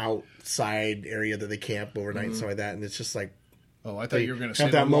outside area that they camp overnight and stuff like that, and it's just like Oh, I thought you were going to have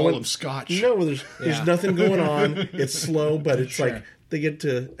say that the lull moment of scotch. No, there's Yeah. nothing going on. It's slow, but it's Sure. like they get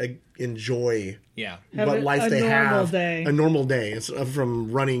to enjoy Yeah. Have what a- life a they normal have. day. A normal day. It's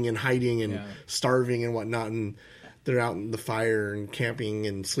from running and hiding and Yeah. starving and whatnot, and they're out in the fire and camping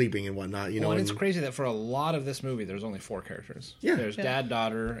and sleeping and whatnot. Well, and it's and- crazy that for a lot of this movie, there's only 4 characters. Yeah. There's Yeah. dad,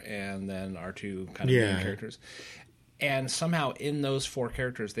 daughter, and then our 2 kind of Yeah. main characters. And somehow in those 4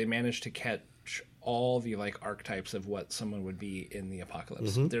 characters, they managed to catch all the like archetypes of what someone would be in the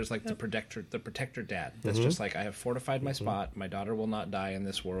apocalypse. There's like the protector dad. That's just like, I have fortified my spot. My daughter will not die in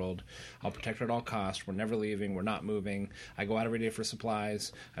this world. I'll protect her at all costs. We're never leaving. We're not moving. I go out every day for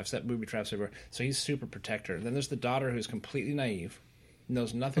supplies. I've set booby traps everywhere. So he's super protector. Then there's the daughter who's completely naive,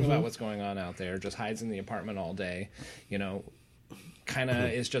 knows nothing about what's going on out there, just hides in the apartment all day, kind of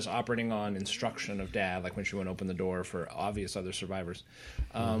is just operating on instruction of dad, like when she went open the door for obvious other survivors.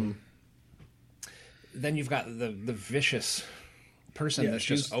 Then you've got the vicious person that's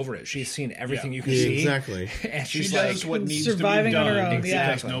just she's- over it. She's seen everything Yeah. you can Yeah, see. exactly. And She she's does like, what needs surviving to be on done her own,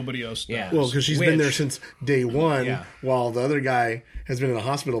 yeah. because nobody else does. Yeah. Well, because she's been there Which- since day one, Yeah. while the other guy has been in a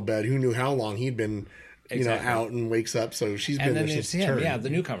hospital bed. Who knew how long he'd been, Exactly. out and wakes up. So she's been and then there it's since him, turn. yeah, the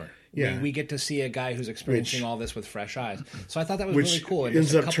newcomer. Yeah. We get to see a guy who's experiencing Which- all this with fresh eyes. So I thought that was which really cool. And ends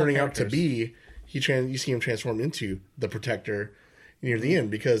just a up couple turning out to characters. be you see him transform into the protector near the end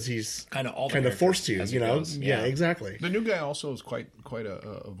because he's Kinda all the kind of forced to, characters as it goes. Yeah, Yeah. exactly. The new guy also is quite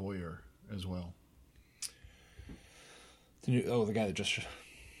a voyeur as well. The guy that just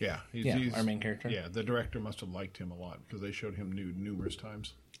Yeah, our main character. Yeah, the director must have liked him a lot because they showed him nude numerous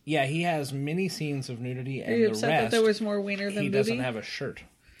times. Yeah, he has many scenes of nudity, and you the upset rest that there was more wiener than he booby? doesn't have a shirt.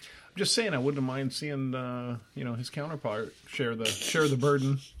 I'm just saying, I wouldn't mind seeing his counterpart share the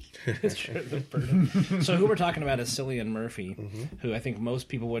burden. So who we're talking about is Cillian Murphy, who I think most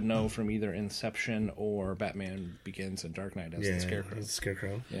people would know from either Inception or Batman Begins and Dark Knight as Yeah, the Scarecrow. he's the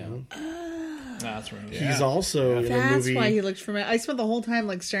Scarecrow. Yeah, that's right. He's also in a That's movie. why he looked familiar. I spent the whole time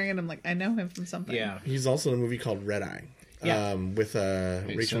like staring at him like I know him from something. Yeah, He's also in a movie called Red Eye, Yeah. with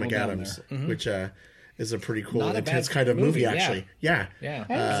Rachel settle down McAdams, which is a pretty cool, Not a intense bad kind of movie, movie, actually. Yeah. yeah,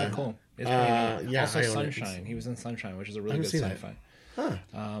 it's cool. It's pretty neat. yeah, Also, I own it. Sunshine. He was in Sunshine, which is a really haven't good seen that. sci-fi.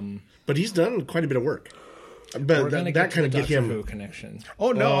 But he's done quite a bit of work. We're But gonna that get to kind of the get Doctor him. Who connection.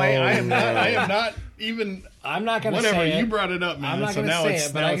 Oh no, I am not. I am not even. I'm not going to Whatever, say it. you brought it up, man. I'm not So going to now say it's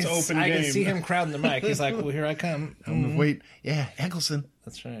it, but now I it's can, open I game. can see him crowding the mic. He's like, "Well, here I come." Wait, yeah, Eccleston,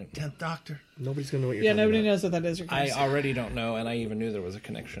 That's right. 10th Doctor. Nobody's going to know what you're Yeah, talking nobody about. knows what that is. Or I cares. already don't know, and I even knew there was a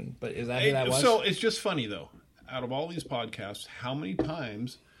connection. But is that who that was? So it's just funny though. Out of all these podcasts, how many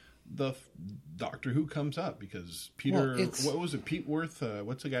times the Doctor Who comes up? Because Peter, Well, it's- what was it? Pete Worth.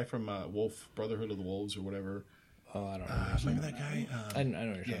 What's the guy from Wolf Brotherhood of the Wolves or whatever? Oh, I don't know. Remember that guy? I know what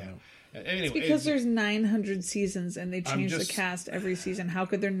you're talking Yeah. about. Anyway, Because there's 900 seasons and they change just- the cast every season. How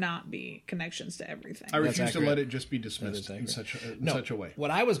could there not be connections to everything? I refuse to accurate. let it just be dismissed That in is such No, a way.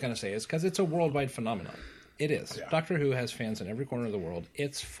 What I was going to say is because it's a worldwide phenomenon. It is. Yeah. Doctor Who has fans in every corner of the world.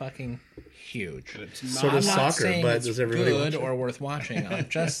 It's fucking huge. It's So not, does I'm not soccer, saying but it's does everybody watch good it? or worth watching. I'm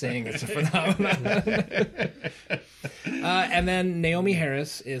just saying it's a phenomenon. And then Naomi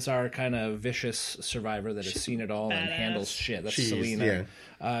Harris is our kind of vicious survivor that has seen it all and badass. handles shit. That's She's- Selena.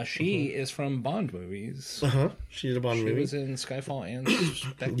 yeah. She is from Bond movies. Uh-huh. She did a Bond She movie. was in Skyfall and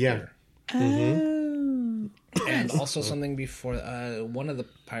Spectre. Yeah. Oh. And also something before one of the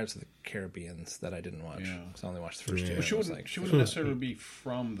Pirates of the Caribbeans that I didn't watch. Yeah. So I only watched the first two. Well, and she I was wouldn't, like, she wouldn't necessarily be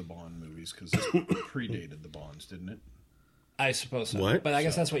from the Bond movies because this predated the Bonds, didn't it? I suppose so. What? But I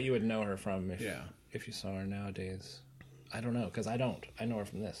guess that's what you would know her from Yeah. if you saw her nowadays. I don't know, because I don't. I know her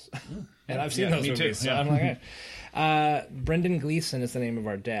from this. And I've seen Yeah, those me too, movies, so yeah. I'm like, hey. Brendan Gleeson is the name of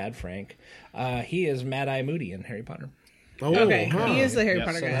our dad, Frank. He is Mad-Eye Moody in Harry Potter. Oh, Okay, huh. he is the Harry Yes.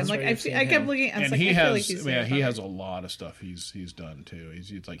 Potter So guy. I'm that's like, where you've seen I kept him. looking. I was And like, he I feel has, like he's yeah, Harry he Potter. has a lot of stuff he's done too.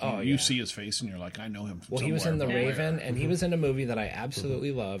 He's like Oh, you yeah. see his face and you're like, I know him. From Well, he was in The somewhere, but Raven, where? and he was in a movie that I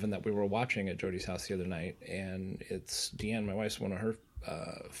absolutely love and that we were watching at Jodie's house the other night. And it's Deanne, my wife's one of her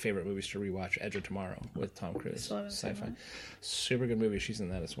favorite movies to rewatch, Edge of Tomorrow with Tom Cruise. still haven't seen Sci-fi. that. Super good movie. She's in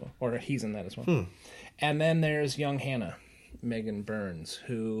that as well. Or he's in that as well. And then there's young Hannah, Megan Burns,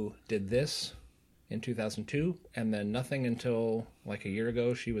 who did this in 2002, and then nothing until like a year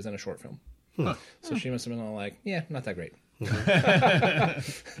ago. She was in a short film. So she must have been all like, yeah, not that great.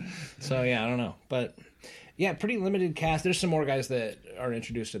 So yeah, I don't know. But yeah, pretty limited cast. There's some more guys that are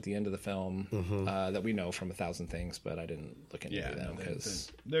introduced at the end of the film that we know from 1,000 Things, but I didn't look into Yeah, them no,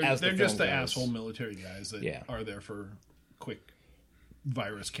 because they're just the asshole military guys that Yeah. are there for quick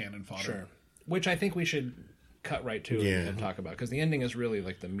virus cannon fodder. Sure. Which I think we should cut right to Yeah. and talk about, because the ending is really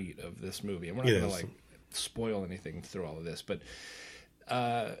like the meat of this movie, and we're not It going to is. like spoil anything through all of this, but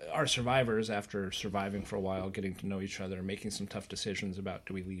our survivors, after surviving for a while, getting to know each other, making some tough decisions about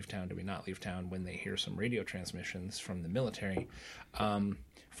do we leave town, do we not leave town, when they hear some radio transmissions from the military,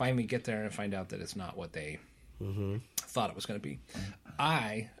 finally get there and find out that it's not what they thought it was going to be.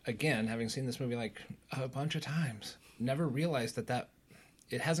 I, again, having seen this movie like a bunch of times, never realized that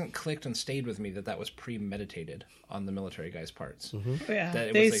it hasn't clicked and stayed with me that was premeditated on the military guys' parts. Yeah, That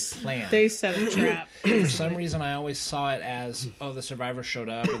it they was a plan. They set a trap. For some reason, I always saw it as, oh, the survivors showed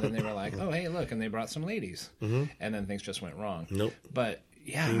up, and then they were like, oh, hey, look, and they brought some ladies. And then things just went wrong. Nope. But,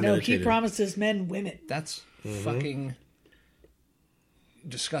 yeah, No, he Meditated. promises men women. that's fucking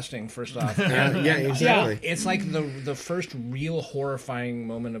disgusting, first off. Yeah, exactly. It's like the first real horrifying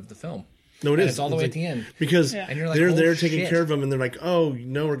moment of the film. No, it And is. It's all the way like- at the end. Because Yeah. And you're like, they're oh, there taking shit. care of them, and they're like, "Oh,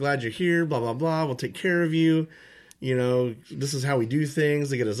 no, we're glad you're here." Blah blah blah. We'll take care of you. You know, this is how we do things.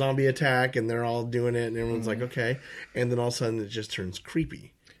 They get a zombie attack, and they're all doing it, and everyone's like, "Okay." And then all of a sudden, it just turns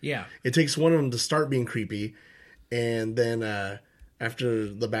creepy. Yeah. It takes one of them to start being creepy, and then after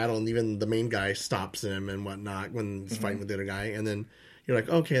the battle, and even the main guy stops him and whatnot when he's fighting with the other guy, and then you're like,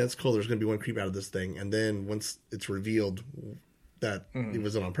 "Okay, that's cool. There's going to be one creep out of this thing." And then once it's revealed that it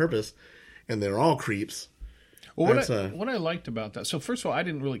wasn't on purpose, and they're all creeps. Well, That's, what I liked about that. So first of all, I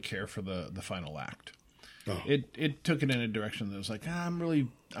didn't really care for the final act. Oh. It took it in a direction that was like, I'm really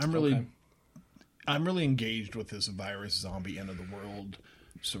engaged with this virus zombie end of the world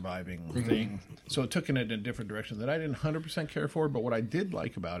surviving thing. So it took it in a different direction that I didn't 100% care for. But what I did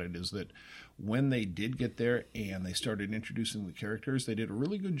like about it is that when they did get there and they started introducing the characters, they did a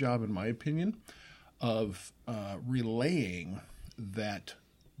really good job, in my opinion, of relaying that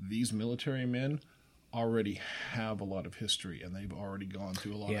these military men already have a lot of history and they've already gone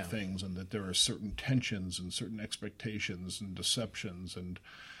through a lot Yeah. of things, and that there are certain tensions and certain expectations and deceptions, and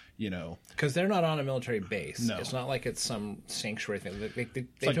Because they're not on a military base. No. It's not like it's some sanctuary thing. They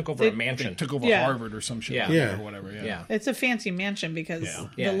like took over they- a mansion. they took over Yeah. Harvard or some shit Yeah. like that Yeah. or whatever. Yeah. It's a fancy mansion because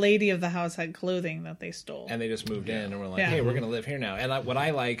Yeah. the lady of the house had clothing that they stole. And they just moved in and were like, Yeah. hey, we're going to live here now. And what I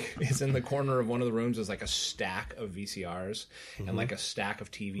like is in the corner of one of the rooms is like a stack of VCRs and like a stack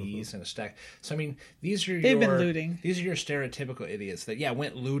of TVs and a stack. So, I mean, these are They've been looting. These are your stereotypical idiots that,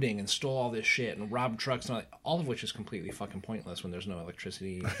 went looting and stole all this shit and robbed trucks, and all of which is completely fucking pointless when there's no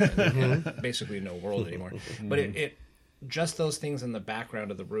electricity and basically no world anymore. But it just those things in the background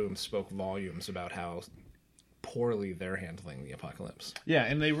of the room spoke volumes about how poorly they're handling the apocalypse. Yeah,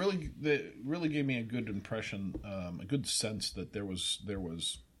 and they really gave me a good impression, a good sense that there was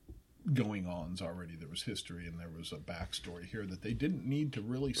going-ons already. There was history and there was a backstory here that they didn't need to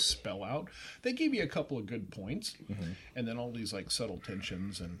really spell out. They gave you a couple of good points, and then all these like subtle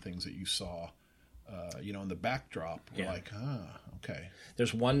tensions and things that you saw, in the backdrop. Were Yeah. like, okay.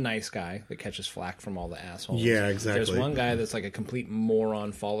 There's one nice guy that catches flack from all the assholes. Yeah, exactly. There's one guy that's like a complete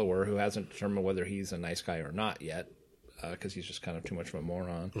moron follower who hasn't determined whether he's a nice guy or not yet. because he's just kind of too much of a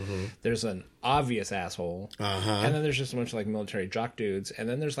moron. There's an obvious asshole, and then there's just a bunch of like military jock dudes, and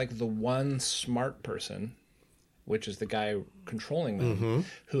then there's like the one smart person, which is the guy controlling them,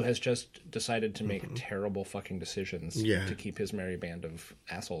 who has just decided to make terrible fucking decisions to keep his merry band of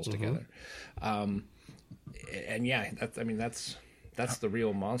assholes together. And yeah, that's the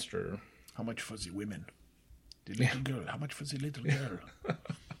real monster. How much fuzzy women? The little girl. How much fuzzy little girl?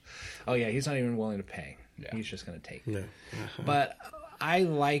 Oh yeah, he's not even willing to pay. Yeah. He's just going to take. Yeah. But I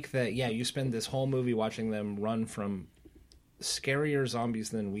like that. Yeah, you spend this whole movie watching them run from scarier zombies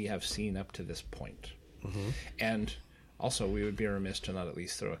than we have seen up to this point. And also, we would be remiss to not at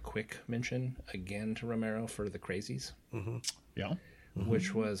least throw a quick mention again to Romero for The Crazies, Yeah.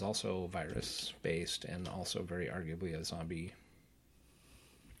 which was also virus based and also very arguably a zombie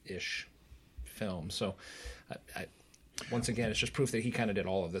ish film. So, once again, it's just proof that he kind of did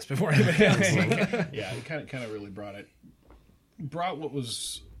all of this before anybody else. Yeah, he kind of really brought what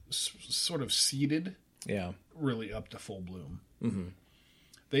was sort of seeded, Yeah. really up to full bloom.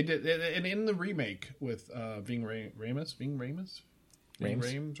 They did, and in the remake with Ving Rhames,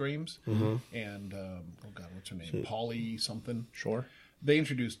 and oh god, what's her name, Polly something. Sure. They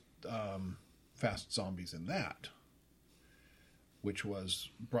introduced fast zombies in that, which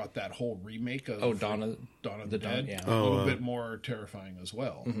brought that whole remake of Dawn of the Dead yeah. a little bit more terrifying as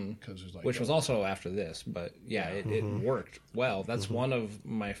well, because there's like Which was also after this, but yeah, it worked well. That's one of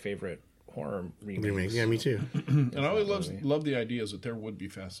my favorite horror remakes. Yeah, me too. and I always love the ideas that there would be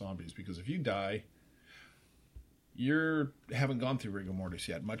fast zombies, because if you die, you haven't gone through rigor mortis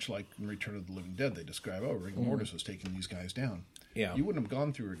yet. Much like in Return of the Living Dead, they describe, rigor mortis was taking these guys down. Yeah, you wouldn't have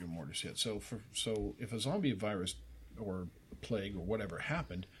gone through rigor mortis yet. So if a zombie virus or plague or whatever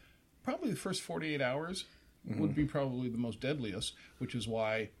happened, probably the first 48 hours would be probably the most deadliest, which is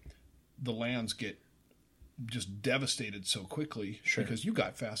why the lands get just devastated so quickly, because you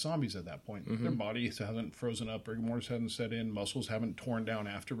got fast zombies at that point. Their bodies hasn't frozen up, rigor mortis hasn't set in, muscles haven't torn down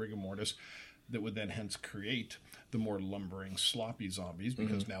after rigor mortis, that would then hence create the more lumbering, sloppy zombies,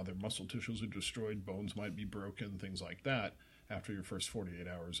 because now their muscle tissues are destroyed, bones might be broken, things like that, after your first 48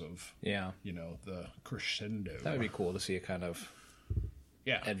 hours of the crescendo. That would be cool to see a kind of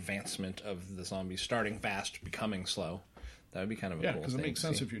advancement of the zombies starting fast, becoming slow. That would be kind of a cool thing. Because it makes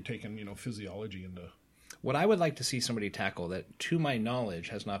sense see. if you're taking physiology into. What I would like to see somebody tackle that, to my knowledge,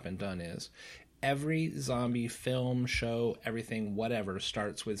 has not been done is every zombie film, show, everything, whatever,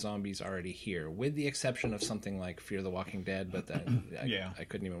 starts with zombies already here, with the exception of something like Fear the Walking Dead, but then I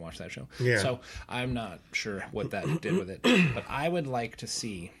couldn't even watch that show. Yeah. So I'm not sure what that did with it. But I would like to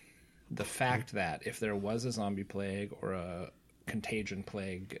see the fact that if there was a zombie plague or a contagion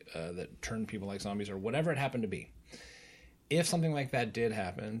plague that turned people like zombies or whatever it happened to be, if something like that did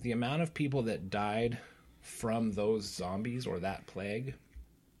happen, the amount of people that died from those zombies or that plague,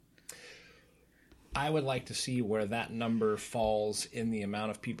 I would like to see where that number falls in the amount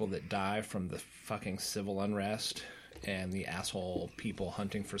of people that die from the fucking civil unrest and the asshole people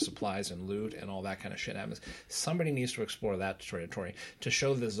hunting for supplies and loot and all that kind of shit happens. Somebody needs to explore that territory to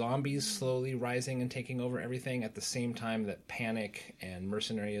show the zombies slowly rising and taking over everything at the same time that panic and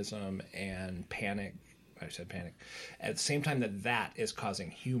mercenarism and panic at the same time that is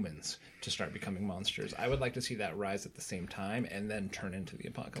causing humans to start becoming monsters. I would like to see that rise at the same time and then turn into the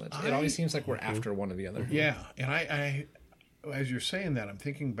apocalypse. It always seems like we're after one or the other. Yeah, and I as you're saying that, I'm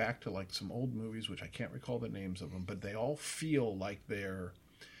thinking back to like some old movies, which I can't recall the names of them, but they all feel like they're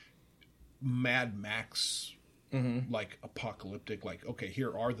Mad Max, like apocalyptic. Like, okay,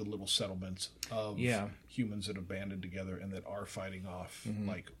 here are the little settlements of humans that have banded together and that are fighting off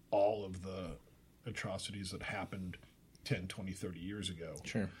like all of the atrocities that happened 10, 20, 30 years ago.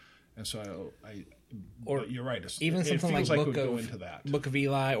 Sure. And so or you're right. Even something like Book of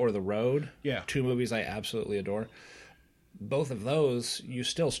Eli or The Road. Yeah. Two movies I absolutely adore. Both of those, you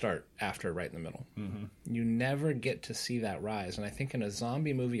still start after right in the middle. You never get to see that rise. And I think in a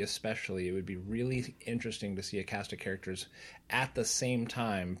zombie movie especially, it would be really interesting to see a cast of characters at the same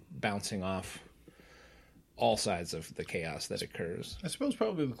time bouncing off all sides of the chaos that occurs. I suppose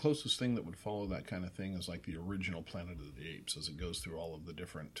probably the closest thing that would follow that kind of thing is like the original Planet of the Apes, as it goes through all of the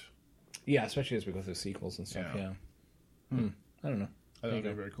different... Yeah, especially as we go through sequels and stuff, I don't know. I think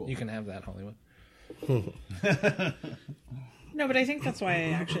they're very cool. You can have that, Hollywood. No, but I think that's why I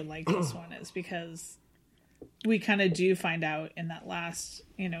actually like this one, is because we kind of do find out in that last,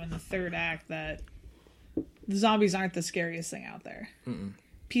 in the third act, that the zombies aren't the scariest thing out there.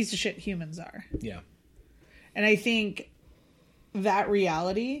 Piece of shit humans are. Yeah. And I think that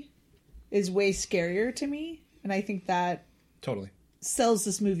reality is way scarier to me. And I think that totally sells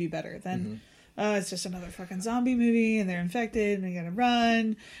this movie better than it's just another fucking zombie movie and they're infected and they gotta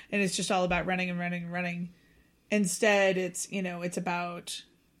run and it's just all about running and running and running. Instead, it's, you know, it's about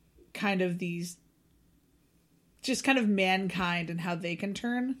kind of these, just kind of mankind and how they can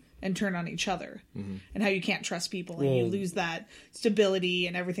turn on each other and how you can't trust people and you lose that stability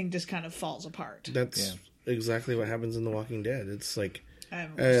and everything just kind of falls apart. That's exactly what happens in The Walking Dead. It's like I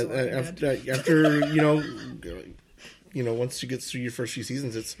haven't watched The Walking Dead. after once you get through your first few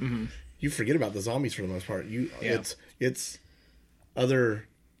seasons, it's you forget about the zombies for the most part. It's other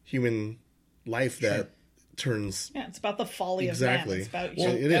human life that turns. Yeah, it's about the folly Exactly. of man. It's about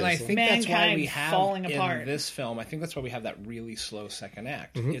Well, it And is. I think that's why we mankind have falling in apart. this film, I think that's why we have that really slow second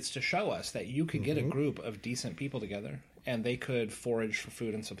act. It's to show us that you could get a group of decent people together and they could forage for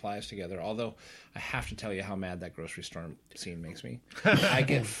food and supplies together. Although I have to tell you how mad that grocery store scene makes me. I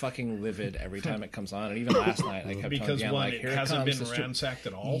get fucking livid every time it comes on. And even last night I kept Because telling one, like, it here hasn't comes been this ransacked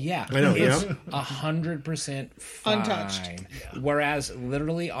at all. Yeah, I know, it's yeah. 100% fine. Untouched. Whereas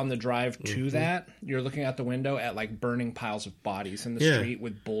literally on the drive to that, you're looking out the window at like burning piles of bodies in the Yeah. street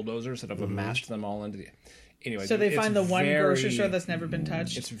with bulldozers that have amassed them all into the. Anyway, So they it's find the one very- grocery store that's never been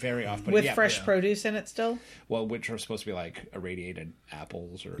touched It's very off-putting. with Yeah. fresh produce in it still. Well, which are supposed to be like irradiated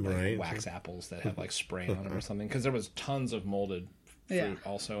apples or like Right. wax apples that have like spray on them or something. Because there was tons of molded fruit Yeah.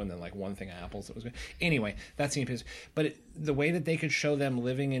 also, and then like one thing of apples that was good. Anyway, that seemed his. But the way that they could show them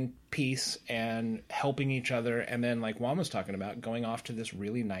living in peace and helping each other, and then like Juan was talking about, going off to this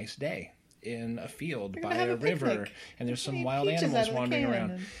really nice day in a field by have a a river, picnic. and there's some Eat wild peaches animals out of the wandering can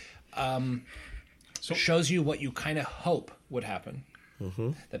around. and- So shows you what you kind of hope would happen.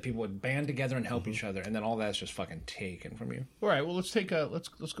 That people would band together and help each other, and then all that's just fucking taken from you. All right. Well,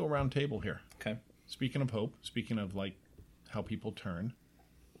 let's go around table here. Okay. Speaking of hope, speaking of like how people turn,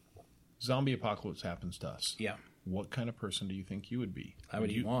 zombie apocalypse happens to us. Yeah. What kind of person do you think you would be? I would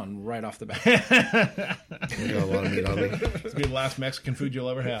eat one right off the bat. You got a lot of meat on me. It's be the last Mexican food you'll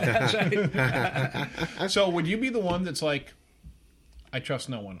ever have. So would you be the one that's like, I trust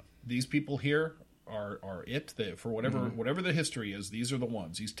no one. These people here are it. That for whatever the history is, these are the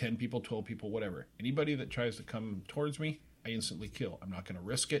ones. These 10 people, 12 people, whatever. Anybody that tries to come towards me, I instantly kill. I'm not going to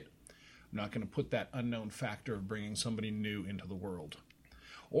risk it. I'm not going to put that unknown factor of bringing somebody new into the world.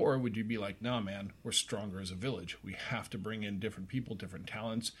 Or would you be like, nah, man, we're stronger as a village. We have to bring in different people, different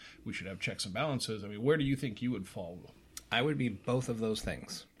talents. We should have checks and balances. I mean, where do you think you would fall? I would be both of those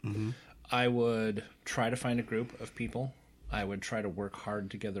things. I would try to find a group of people. I would try to work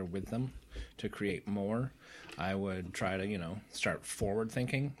hard together with them to create more. I would try to, start forward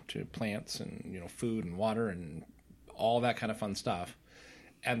thinking to plants and, food and water and all that kind of fun stuff.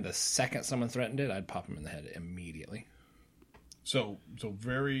 And the second someone threatened it, I'd pop them in the head immediately. So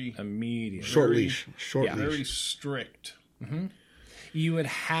very Immediately. Short Very- leash. Short yeah, leash. very strict. You would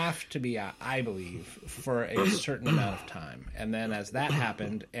have to be, I believe, for a certain amount of time. And then as that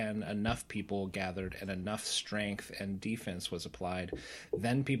happened and enough people gathered and enough strength and defense was applied,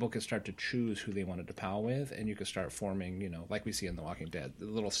 then people could start to choose who they wanted to pal with, and you could start forming, like we see in The Walking Dead, the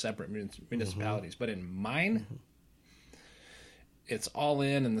little separate municipalities. But in mine, it's all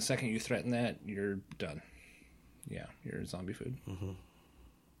in, and the second you threaten that, you're done. Yeah, you're zombie food.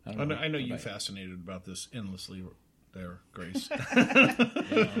 I know you're fascinated about this endlessly there, Grace.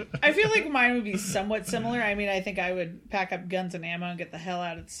 I feel like mine would be somewhat similar. I mean, I think I would pack up guns and ammo and get the hell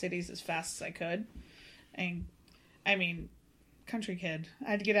out of the cities as fast as I could. And I mean, country kid.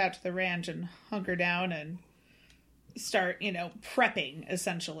 I'd get out to the ranch and hunker down and start, prepping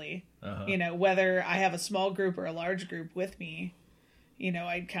essentially. Whether I have a small group or a large group with me,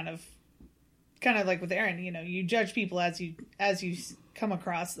 I'd kind of like with Aaron, you judge people as you come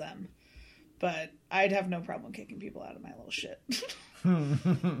across them. But I'd have no problem kicking people out of my little shit.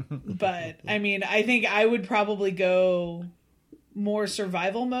 But I mean, I think I would probably go more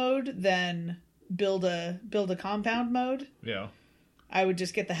survival mode than build a compound mode. Yeah. I would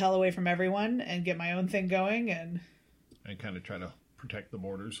just get the hell away from everyone and get my own thing going, and kind of try to protect the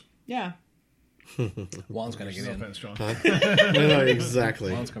borders. yeah. Juan's going to get No in. offense, John. No,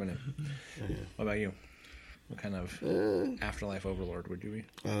 exactly. Juan's coming in. What about you? What kind of afterlife overlord would you be?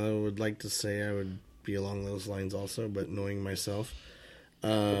 I would like to say I would be along those lines also, but knowing myself,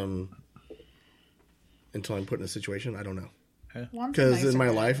 until I'm put in a situation, I don't know. One's Because nicer. in my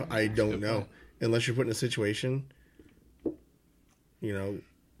life, I don't know. Unless you're put in a situation,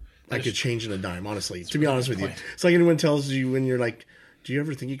 I could change in a dime, honestly. To be honest with you. It's like anyone tells you when you're like, do you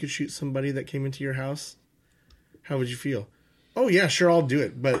ever think you could shoot somebody that came into your house? How would you feel? Oh, yeah, sure, I'll do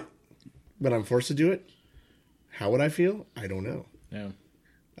it. But when I'm forced to do it, how would I feel? I don't know. Yeah.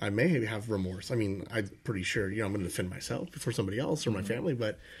 I may have remorse. I mean, I'm pretty sure, I'm going to defend myself before somebody else or my family,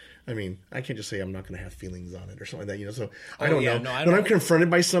 but I mean, I can't just say I'm not going to have feelings on it or something like that, So I don't know. When I'm confronted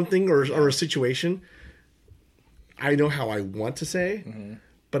by something or a situation, I know how I want to say,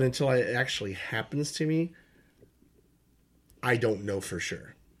 but until it actually happens to me, I don't know for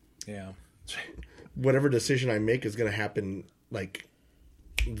sure. Yeah. Whatever decision I make is going to happen like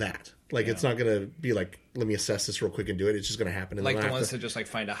that. Like, it's not going to be like, let me assess this real quick and do it. It's just going to happen. And Like the ones that just like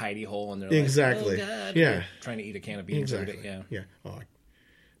find a hidey hole and they're exactly. like, oh, God. Yeah. Trying to eat a can of beans. Exactly. Yeah. Oh,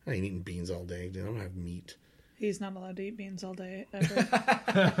 I ain't eating beans all day, dude. I don't have meat. He's not allowed to eat beans all day,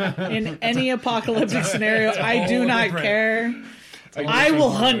 ever. In any apocalyptic scenario, I do not care. I will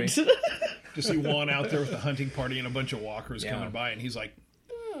hunt. Just see Juan out there with a hunting party and a bunch of walkers coming by, and he's like,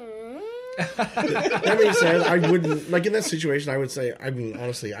 That being said, I wouldn't, like in that situation, I would say, I mean,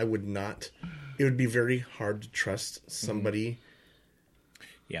 honestly, I would not. It would be very hard to trust somebody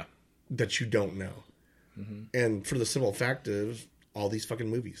Yeah. that you don't know. And for the simple fact of all these fucking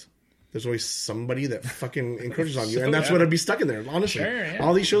movies, there's always somebody that fucking encroaches on you, and that's what I'd be stuck in there, honestly. Sure, yeah.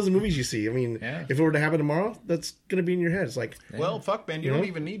 All these shows and movies you see, I mean, Yeah. if it were to happen tomorrow, that's going to be in your head. It's like, well, fuck, man, you don't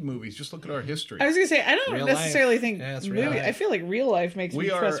even need movies. Just look at our history. I was going to say, I don't Real necessarily life. think Yeah, it's real movie. life. I feel like real life makes We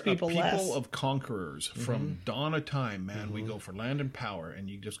me are trust people a people less. of conquerors from dawn of time, man. We go for land and power, and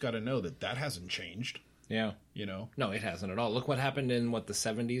you just got to know that hasn't changed. Yeah. No, it hasn't at all. Look what happened in the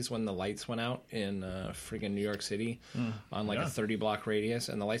 70s when the lights went out in freaking New York City on like a 30-block radius,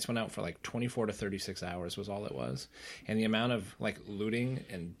 and the lights went out for like 24 to 36 hours was all it was. And the amount of like looting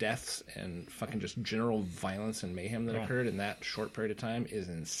and deaths and fucking just general violence and mayhem that occurred in that short period of time is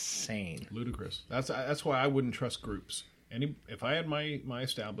insane. ludicrous. That's why I wouldn't trust groups. If I had my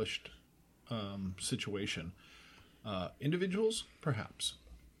established situation, individuals perhaps,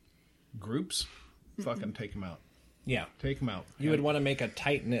 groups, fucking take them out. Yeah. Take them out. You would want to make a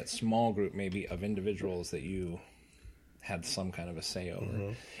tight-knit small group maybe of individuals that you had some kind of a say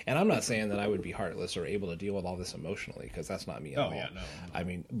over. And I'm not saying that I would be heartless or able to deal with all this emotionally, because that's not me at all. Yeah, no. I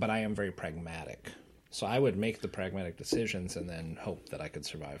mean, but I am very pragmatic. So I would make the pragmatic decisions and then hope that I could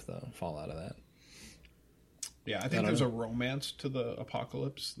survive the fallout of that. Yeah, I think there's a romance to the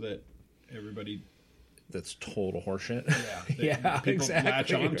apocalypse that everybody... That's total horseshit. Yeah, people exactly,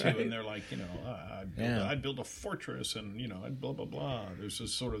 latch onto, right. and they're like, I'd build a fortress, and I'd blah blah blah. There's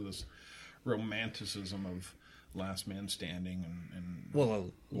just sort of this romanticism of last man standing, and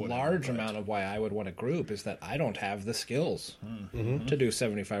Well, a large amount of why I would want a group is that I don't have the skills to do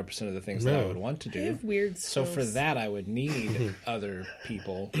 75% of the things that I would want to do. I have weird So skills. for that, I would need other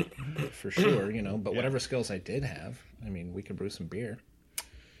people for sure, But whatever skills I did have, I mean, we could brew some beer.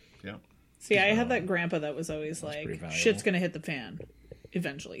 yeah. See, I had that grandpa that was always pretty like, valuable. shit's going to hit the fan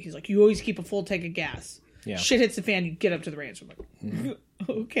eventually. He's like, you always keep a full tank of gas. Yeah. Shit hits the fan, you get up to the ranch. I'm like,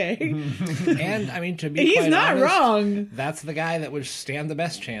 okay. And I mean, to be He's quite not honest, wrong. That's the guy that would stand the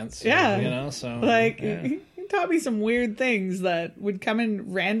best chance. Yeah. So Like, yeah. he taught me some weird things that would come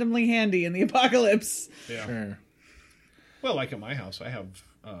in randomly handy in the apocalypse. Yeah. Sure. Well, like at my house, I have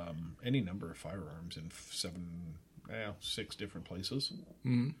any number of firearms in 6 different places.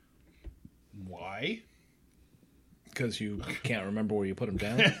 Mm-hmm. Why? Because you can't remember where you put them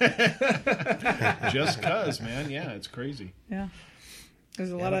down. Just cause, man. Yeah, it's crazy. Yeah.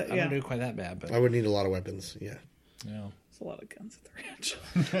 There's a lot of, I don't do quite that bad, but I would need a lot of weapons. Yeah. yeah. There's a lot of guns at the ranch.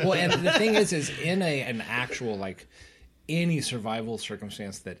 Well, and the thing is in an actual, like, any survival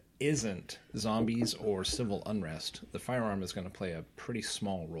circumstance that isn't zombies or civil unrest, the firearm is going to play a pretty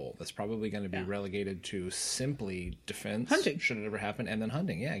small role. That's probably going to be relegated to simply defense, Hunting. should it ever happen, and then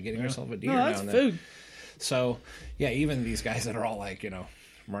hunting. Yeah, getting yourself a deer No, that's now and then. food. So, yeah, even these guys that are all like,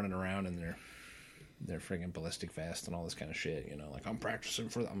 running around in their friggin' ballistic vest and all this kind of shit, like, I'm practicing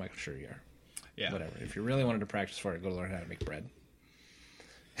for that. I'm like, sure you are. Yeah. Whatever. If you really wanted to practice for it, go learn how to make bread.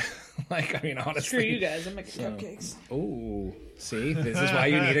 Like, I mean, honestly. Screw you guys. I'm making cupcakes. Oh, see, this is why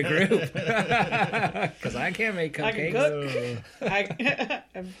you need a group. Because I can't make I can cupcakes. cook. I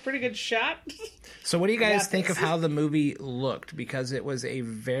have a pretty good shot. So, what do you guys got think this. of how the movie looked? Because it was a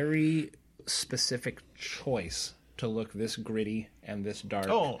very specific choice to look this gritty and this dark.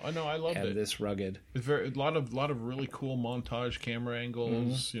 Oh, I know. I loved and it. this rugged. It's a lot of really cool montage camera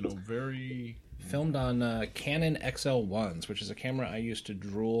angles. Very. Filmed on Canon XL1s, which is a camera I used to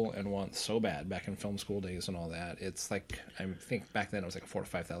drool and want so bad back in film school days and all that. It's like, I think back then it was like a $4,000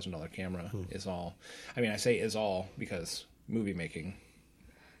 to $5,000 camera is all. I mean, I say is all because movie making,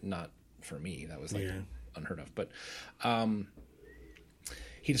 not for me. That was like unheard of. But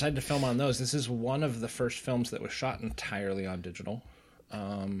he decided to film on those. This is one of the first films that was shot entirely on digital.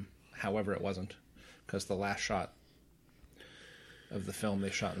 However, it wasn't, because the last shot of the film they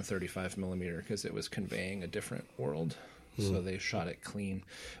shot in 35 millimeter because it was conveying a different world. So they shot it clean.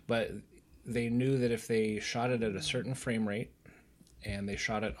 But they knew that if they shot it at a certain frame rate and they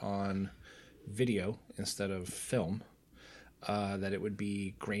shot it on video instead of film, that it would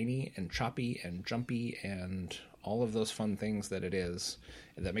be grainy and choppy and jumpy and all of those fun things that it is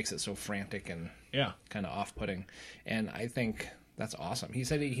that makes it so frantic and kind of off-putting. And I think that's awesome. He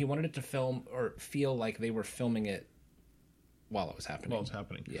said he wanted it to film or feel like they were filming it while it was happening. While it's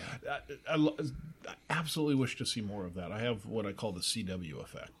happening. Yeah. I absolutely wish to see more of that. I have what I call the CW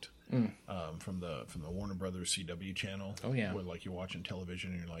effect. From the Warner Brothers CW channel. Oh, yeah. Where like you're watching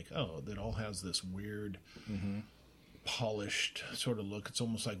television and you're like, oh, it all has this weird polished sort of look. It's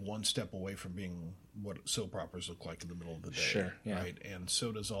almost like one step away from being what soap operas look like in the middle of the day. Sure, yeah. Right? And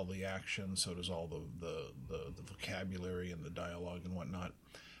so does all the action, so does all the vocabulary and the dialogue and whatnot.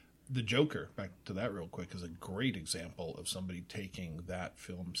 The Joker, back to that real quick, is a great example of somebody taking that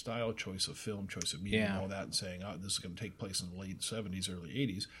film style, choice of medium, all that, and saying, oh, this is going to take place in the late 70s, early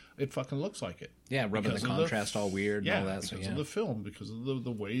 80s. It fucking looks like it. Yeah, rubbing the contrast all weird and all that. Because of the film, because of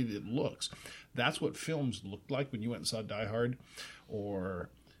the way it looks. That's what films looked like when you went and saw Die Hard or,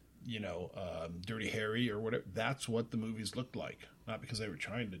 Dirty Harry or whatever. That's what the movies looked like. Not because they were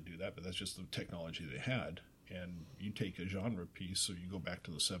trying to do that, but that's just the technology they had. And you take a genre piece, so you go back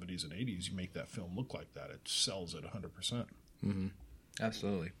to the 70s and 80s, you make that film look like that. It sells at 100%. Mm-hmm.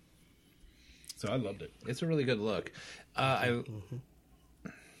 Absolutely. So I loved it. It's a really good look. I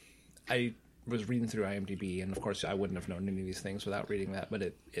was reading through IMDb, and of course I wouldn't have known any of these things without reading that, but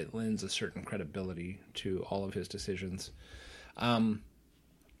it lends a certain credibility to all of his decisions.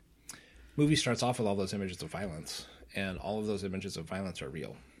 Movie starts off with all those images of violence, and all of those images of violence are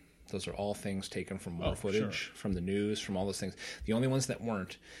real. Those are all things taken from war footage, from the news, from all those things. The only ones that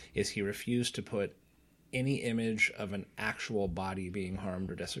weren't is he refused to put any image of an actual body being harmed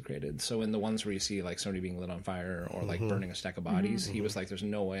or desecrated. So in the ones where you see like somebody being lit on fire or like burning a stack of bodies, he was like, there's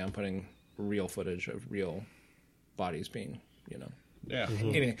no way I'm putting real footage of real bodies being, Yeah.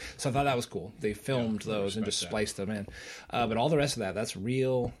 Anyway, so I thought that was cool. They filmed those and just spliced them in. But all the rest of that's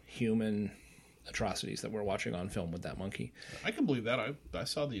real human atrocities that we're watching on film with that monkey. I can believe that. I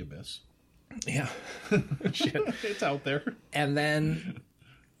saw The Abyss. Yeah. Shit. It's out there. And then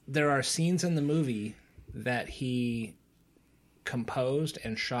there are scenes in the movie that he composed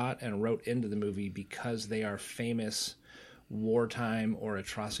and shot and wrote into the movie because they are famous wartime or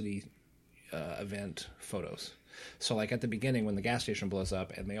atrocity event photos. So like at the beginning when the gas station blows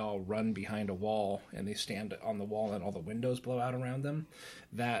up and they all run behind a wall and they stand on the wall and all the windows blow out around them,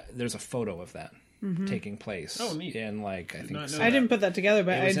 that there's a photo of that taking place. Oh, neat. In like, I think I didn't put that together,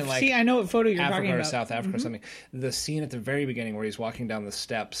 but I know what photo you're Africa talking about. Or South Africa or something. The scene at the very beginning where he's walking down the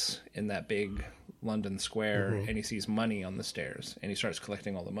steps in that big London square and he sees money on the stairs and he starts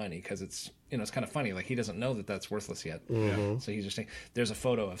collecting all the money because it's, it's kind of funny. Like he doesn't know that that's worthless yet. So he's just saying, there's a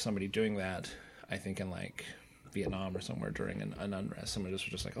photo of somebody doing that, I think in like Vietnam or somewhere during an unrest. Someone just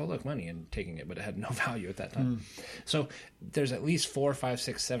was just like, oh, look, money, and taking it, but it had no value at that time. So there's at least 4, 5,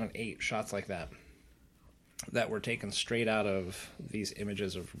 6, 7, 8 shots like that were taken straight out of these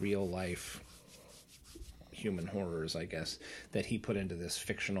images of real life human horrors, I guess, that he put into this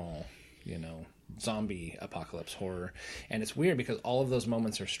fictional, zombie apocalypse horror. And it's weird because all of those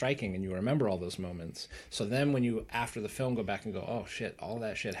moments are striking and you remember all those moments. So then when you, after the film, go back and go, oh shit, all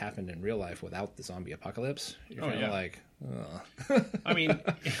that shit happened in real life without the zombie apocalypse, you're kind of like, ugh. I mean,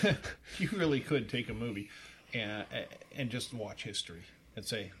 you really could take a movie and just watch history and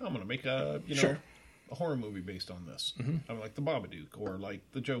say, I'm going to make a horror movie based on this. I mean, like The Babadook or like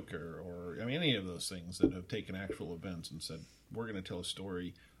The Joker or any of those things that have taken actual events and said, we're going to tell a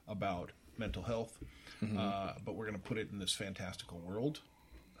story about mental health, but we're going to put it in this fantastical world.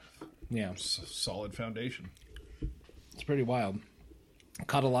 Yeah. Solid foundation. It's pretty wild.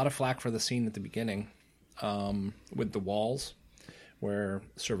 Caught a lot of flack for the scene at the beginning with the walls where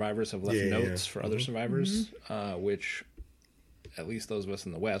survivors have left notes for other survivors, which at least those of us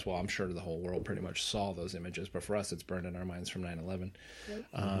in the West, well, I'm sure the whole world pretty much saw those images, but for us it's burned in our minds from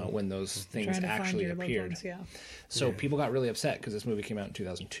 9/11 when those things actually appeared. So people got really upset because this movie came out in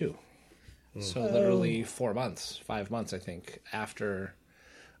 2002. So literally 5 months, I think, after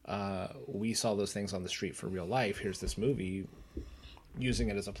we saw those things on the street for real life, here's this movie using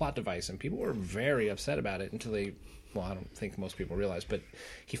it as a plot device, and people were very upset about it until they, well, I don't think most people realize, but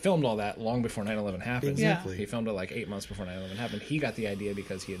he filmed all that long before 9/11 happened. Exactly. He filmed it like 8 months before 9/11 happened. He got the idea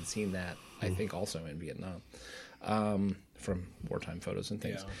because he had seen that, I think, also in Vietnam. from wartime photos and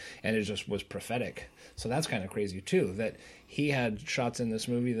things. Yeah. And it just was prophetic. So that's kind of crazy, too, that he had shots in this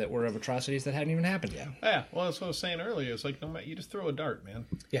movie that were of atrocities that hadn't even happened yet. Yeah, well, that's what I was saying earlier. It's like, no matter, you just throw a dart, man.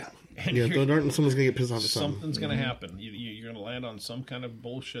 Yeah. And Yeah, you're- throw a dart and someone's gonna get pissed off at something. something's going to happen. You're going to land on some kind of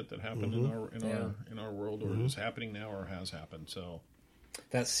bullshit that happened in our world, or is happening now, or has happened. So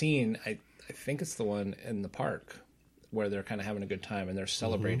That scene, I think it's the one in the park where they're kind of having a good time and they're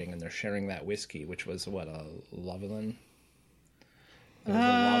celebrating and they're sharing that whiskey, which was what, a Lovelin? It was a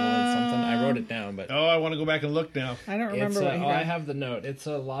Lovelin something. I wrote it down, but I want to go back and look now. I don't it's remember what he I grabbed. have the note. It's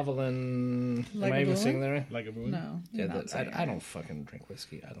a Lavalin. Like Am I a even Bullen? saying that right? Like a movie. No, Yeah, you're not saying I it. don't fucking drink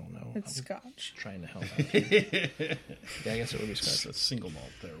whiskey. I don't know. It's I'm Scotch. trying to help out. Yeah, I guess it would be It's Scotch. a single malt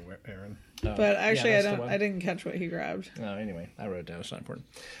there, Aaron. But actually, that's the one. I didn't catch what he grabbed. No, anyway, I wrote it down. It's not important.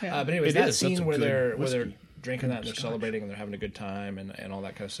 Yeah. But anyways, It that is. That's scene a where good they're whiskey. drinking that and they're Scotch. celebrating and they're having a good time and all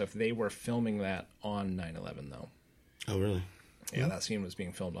that kind of stuff. They were filming that on 9/11 though. Oh, really? Yeah, that scene was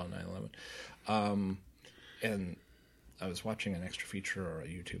being filmed on 9/11. And I was watching an extra feature or a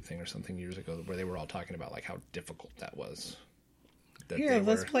YouTube thing or something years ago where they were all talking about like how difficult that was. That Here, they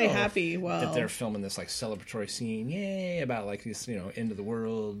let's were- play happy. Well, that they're filming this like celebratory scene, yay, about like this, end of the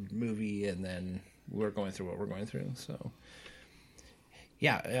world movie, and then we're going through what we're going through. So,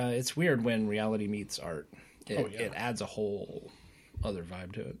 yeah, it's weird when reality meets art. It adds a whole other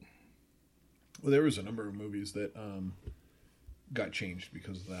vibe to it. Well, there was a number of movies that got changed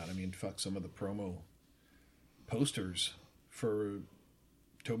because of that. I mean, fuck, some of the promo posters for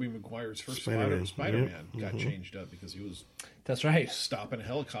Tobey Maguire's first Spider-Man. Spider-Man got changed up because he was That's right. stopping a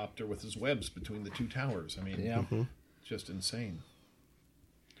helicopter with his webs between the two towers. I mean, Yeah, just insane.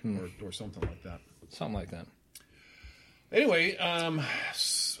 Or something like that. something like that. Anyway, I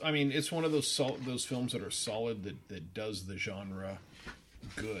mean, it's one of those films that are solid, that does the genre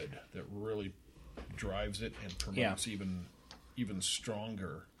good, that really drives it and promotes even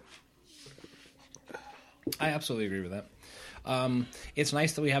stronger. I absolutely agree with that. It's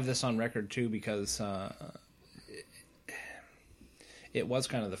nice that we have this on record too, because it was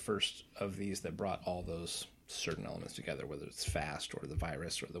kind of the first of these that brought all those certain elements together, whether it's fast or the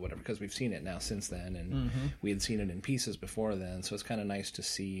virus or the whatever, because we've seen it now since then, and we had seen it in pieces before then, so it's kind of nice to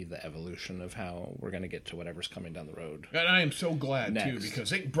see the evolution of how we're going to get to whatever's coming down the road. And I am so glad, too, Next.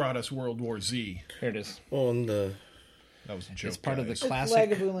 because it brought us World War Z. Here it is. Well, and the That was a joke, It's part of the guys. classic.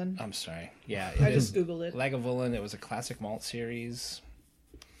 Lagavulin. I'm sorry. Yeah, I it is just Googled it. Lagavulin. It was a classic malt series.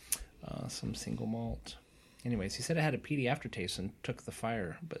 Some single malt. Anyways, he said it had a peaty aftertaste and took the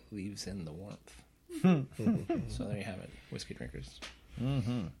fire, but leaves in the warmth. So there you have it, whiskey drinkers.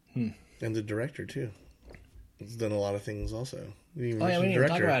 and the director too. He's done a lot of things also. We didn't Oh, yeah, we didn't even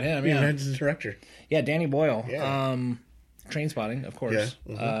talk about him, We didn't yeah. mention the director. Yeah, Danny Boyle. Yeah. Trainspotting, of course.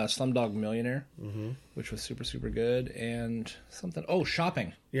 Yeah, Slumdog Millionaire, which was super, super good. And something. Oh,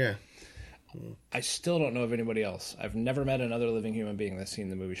 Shopping. Yeah. I still don't know of anybody else. I've never met another living human being that's seen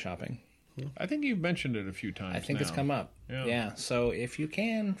the movie Shopping. I think you've mentioned it a few times I think it's now. come up. Yeah. Yeah. So if you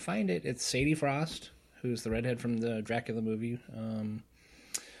can find it, it's Sadie Frost, who's the redhead from the Dracula movie,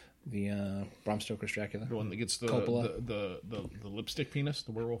 the Bram Stoker's Dracula. The one that gets the Coppola. the lipstick penis,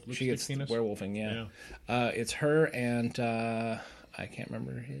 the werewolf lipstick She gets penis. werewolfing. Yeah. It's her and I can't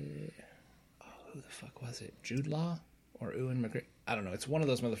remember. Who the fuck was it? Jude Law or Ewan McGregor? I don't know. It's one of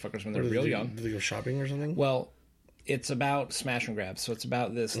those motherfuckers when they're real young. Did they go shopping or something? Well, it's about smash and grabs. So it's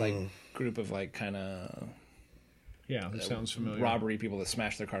about this like group of like kind of Yeah, that sounds familiar. robbery people that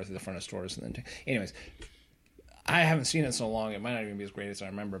smash their car through the front of stores and then anyways, I haven't seen it so long it might not even be as great as I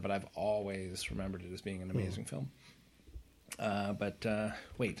remember, but I've always remembered it as being an amazing film. But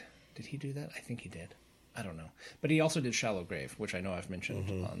wait, did he do that? I think he did. I don't know, but he also did Shallow Grave, which I know I've mentioned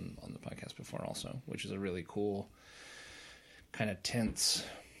on the podcast before also, which is a really cool kind of tense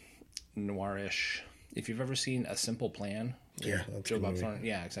noirish. If you've ever seen A Simple Plan, Yeah, that's a Joe good Bob movie. Thornton.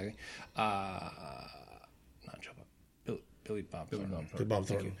 Yeah, exactly. Not Joe Bob. Billy Bob Thornton. The Bob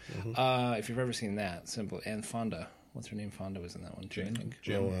Thornton. If you've ever seen that, Simple, and Fonda. What's her name? Fonda was in that one too, I think.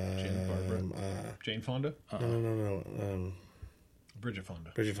 Jane Barbara. Jane Fonda? No. Bridget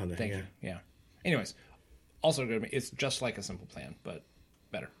Fonda. Bridget Fonda. Thank yeah. you. Yeah. Anyways, also good. It's just like A Simple Plan, but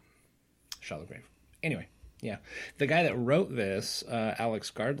better. Shallow Grave. Anyway, yeah. The guy that wrote this, Alex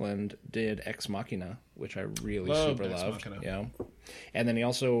Garland, did Ex Machina, which I really Loved super Ex loved. Machina. Yeah. And then he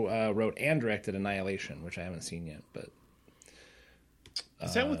also wrote and directed Annihilation, which I haven't seen yet, but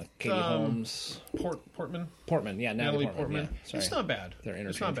Is that with Katie Holmes. Portman? Portman, yeah, Natalie Portman. Portman? Yeah, sorry. It's not bad. They're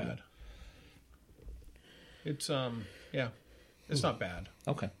It's not interchangeable. bad. It's yeah. It's not bad.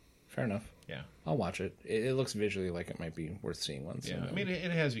 Okay, fair enough. Yeah. I'll watch it. It looks visually like it might be worth seeing once. Yeah. I mean, it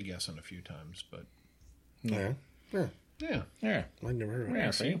has you guessing a few times, but Yeah. Yeah. Yeah. Yeah. I've never heard of it.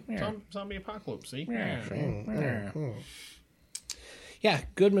 Yeah, see? Yeah. Zombie apocalypse, see? Yeah, see? Mm, Yeah. Yeah,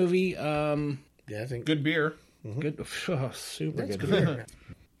 good movie. Yeah, I think Good beer. Good, super good. beer.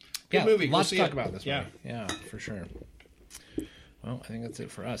 Yeah, movie. Go lots to see talk it. about this Yeah. movie. Yeah, for sure. Well, I think that's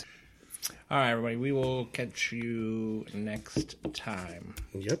it for us. All right, everybody. We will catch you next time.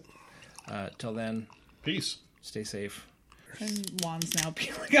 Yep. Till then, Peace. stay safe. And Juan's now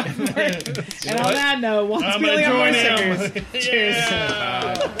peeling off more. And on that note, Juan's peeling off more stickers. Cheers.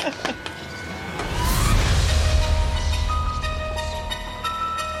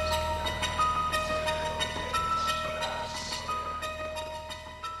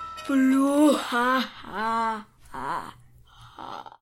 Blue, ha ha ha.